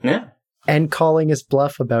 Yeah. And calling his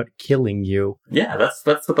bluff about killing you. Yeah, that's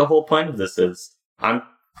what the whole point of this is. I'm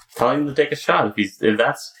telling him to take a shot. If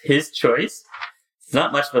that's his choice, it's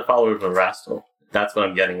not much of a follower of Erastil. That's what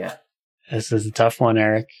I'm getting at. This is a tough one,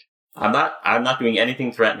 Eric. I'm not doing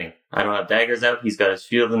anything threatening. I don't have daggers out. He's got his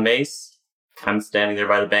shield and mace. I'm standing there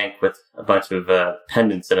by the bank with a bunch of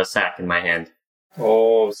pendants and a sack in my hand.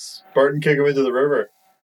 Oh, Spartan kick him into the river.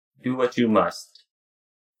 Do what you must.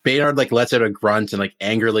 Baynard lets out a grunt and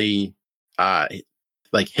angrily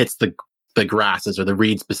hits the grasses or the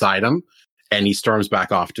reeds beside him, and he storms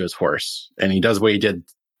back off to his horse. And he does what he did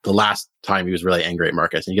the last time he was really angry at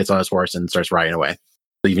Marcus. And he gets on his horse and starts riding away,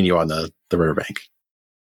 leaving you on the riverbank.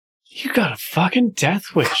 You got a fucking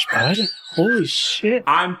death wish, bud. Holy shit.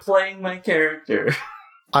 I'm playing my character.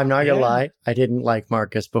 I'm not gonna lie, I didn't like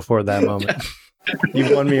Marcus before that moment.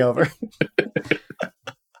 You won me over.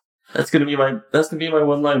 That's gonna be my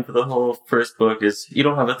one line for the whole first book is you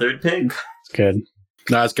don't have a third pig. It's good.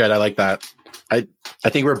 No, that's good. I like that. I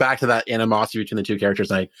think we're back to that animosity between the two characters.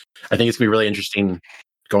 And I think it's gonna be really interesting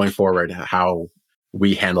going forward how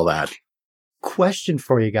we handle that. Question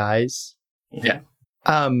for you guys. Yeah.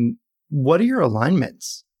 What are your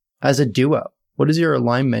alignments as a duo? What is your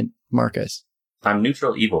alignment, Marcus? I'm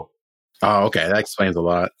neutral evil. Oh, okay. That explains a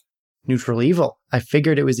lot. Neutral evil. I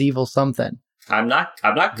figured it was evil something. I'm not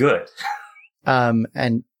good.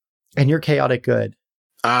 And you're chaotic good.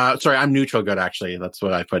 Sorry, I'm neutral good, actually. That's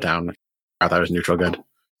what I put down. I thought it was neutral good.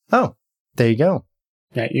 Oh, there you go.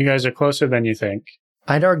 Yeah, you guys are closer than you think.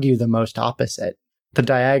 I'd argue the most opposite. The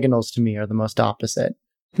diagonals to me are the most opposite.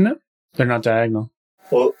 No, they're not diagonal.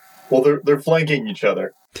 Well, they're flanking each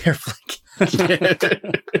other. They're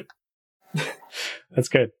flanking. That's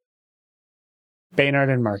good. Baynard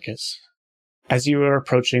and Marcus. As you are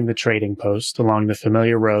approaching the trading post along the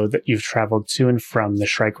familiar road that you've traveled to and from the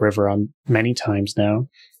Shrike River on many times now,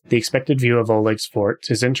 the expected view of Oleg's fort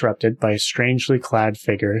is interrupted by a strangely clad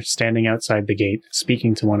figure standing outside the gate,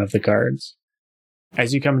 speaking to one of the guards.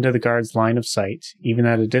 As you come into the guard's line of sight, even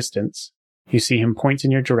at a distance, you see him point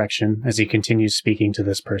in your direction as he continues speaking to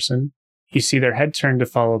this person. You see their head turn to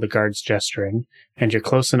follow the guard's gesturing, and you're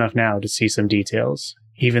close enough now to see some details,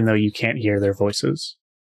 even though you can't hear their voices.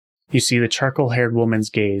 You see the charcoal-haired woman's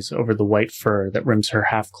gaze over the white fur that rims her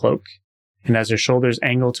half-cloak, and as her shoulders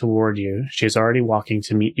angle toward you, she is already walking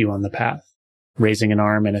to meet you on the path, raising an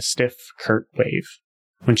arm in a stiff, curt wave.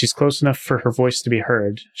 When she's close enough for her voice to be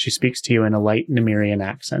heard, she speaks to you in a light Nemirian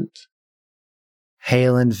accent.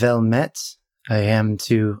 Hail and well met. I am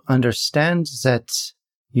to understand that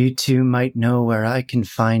you two might know where I can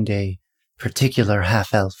find a particular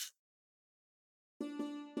half-elf.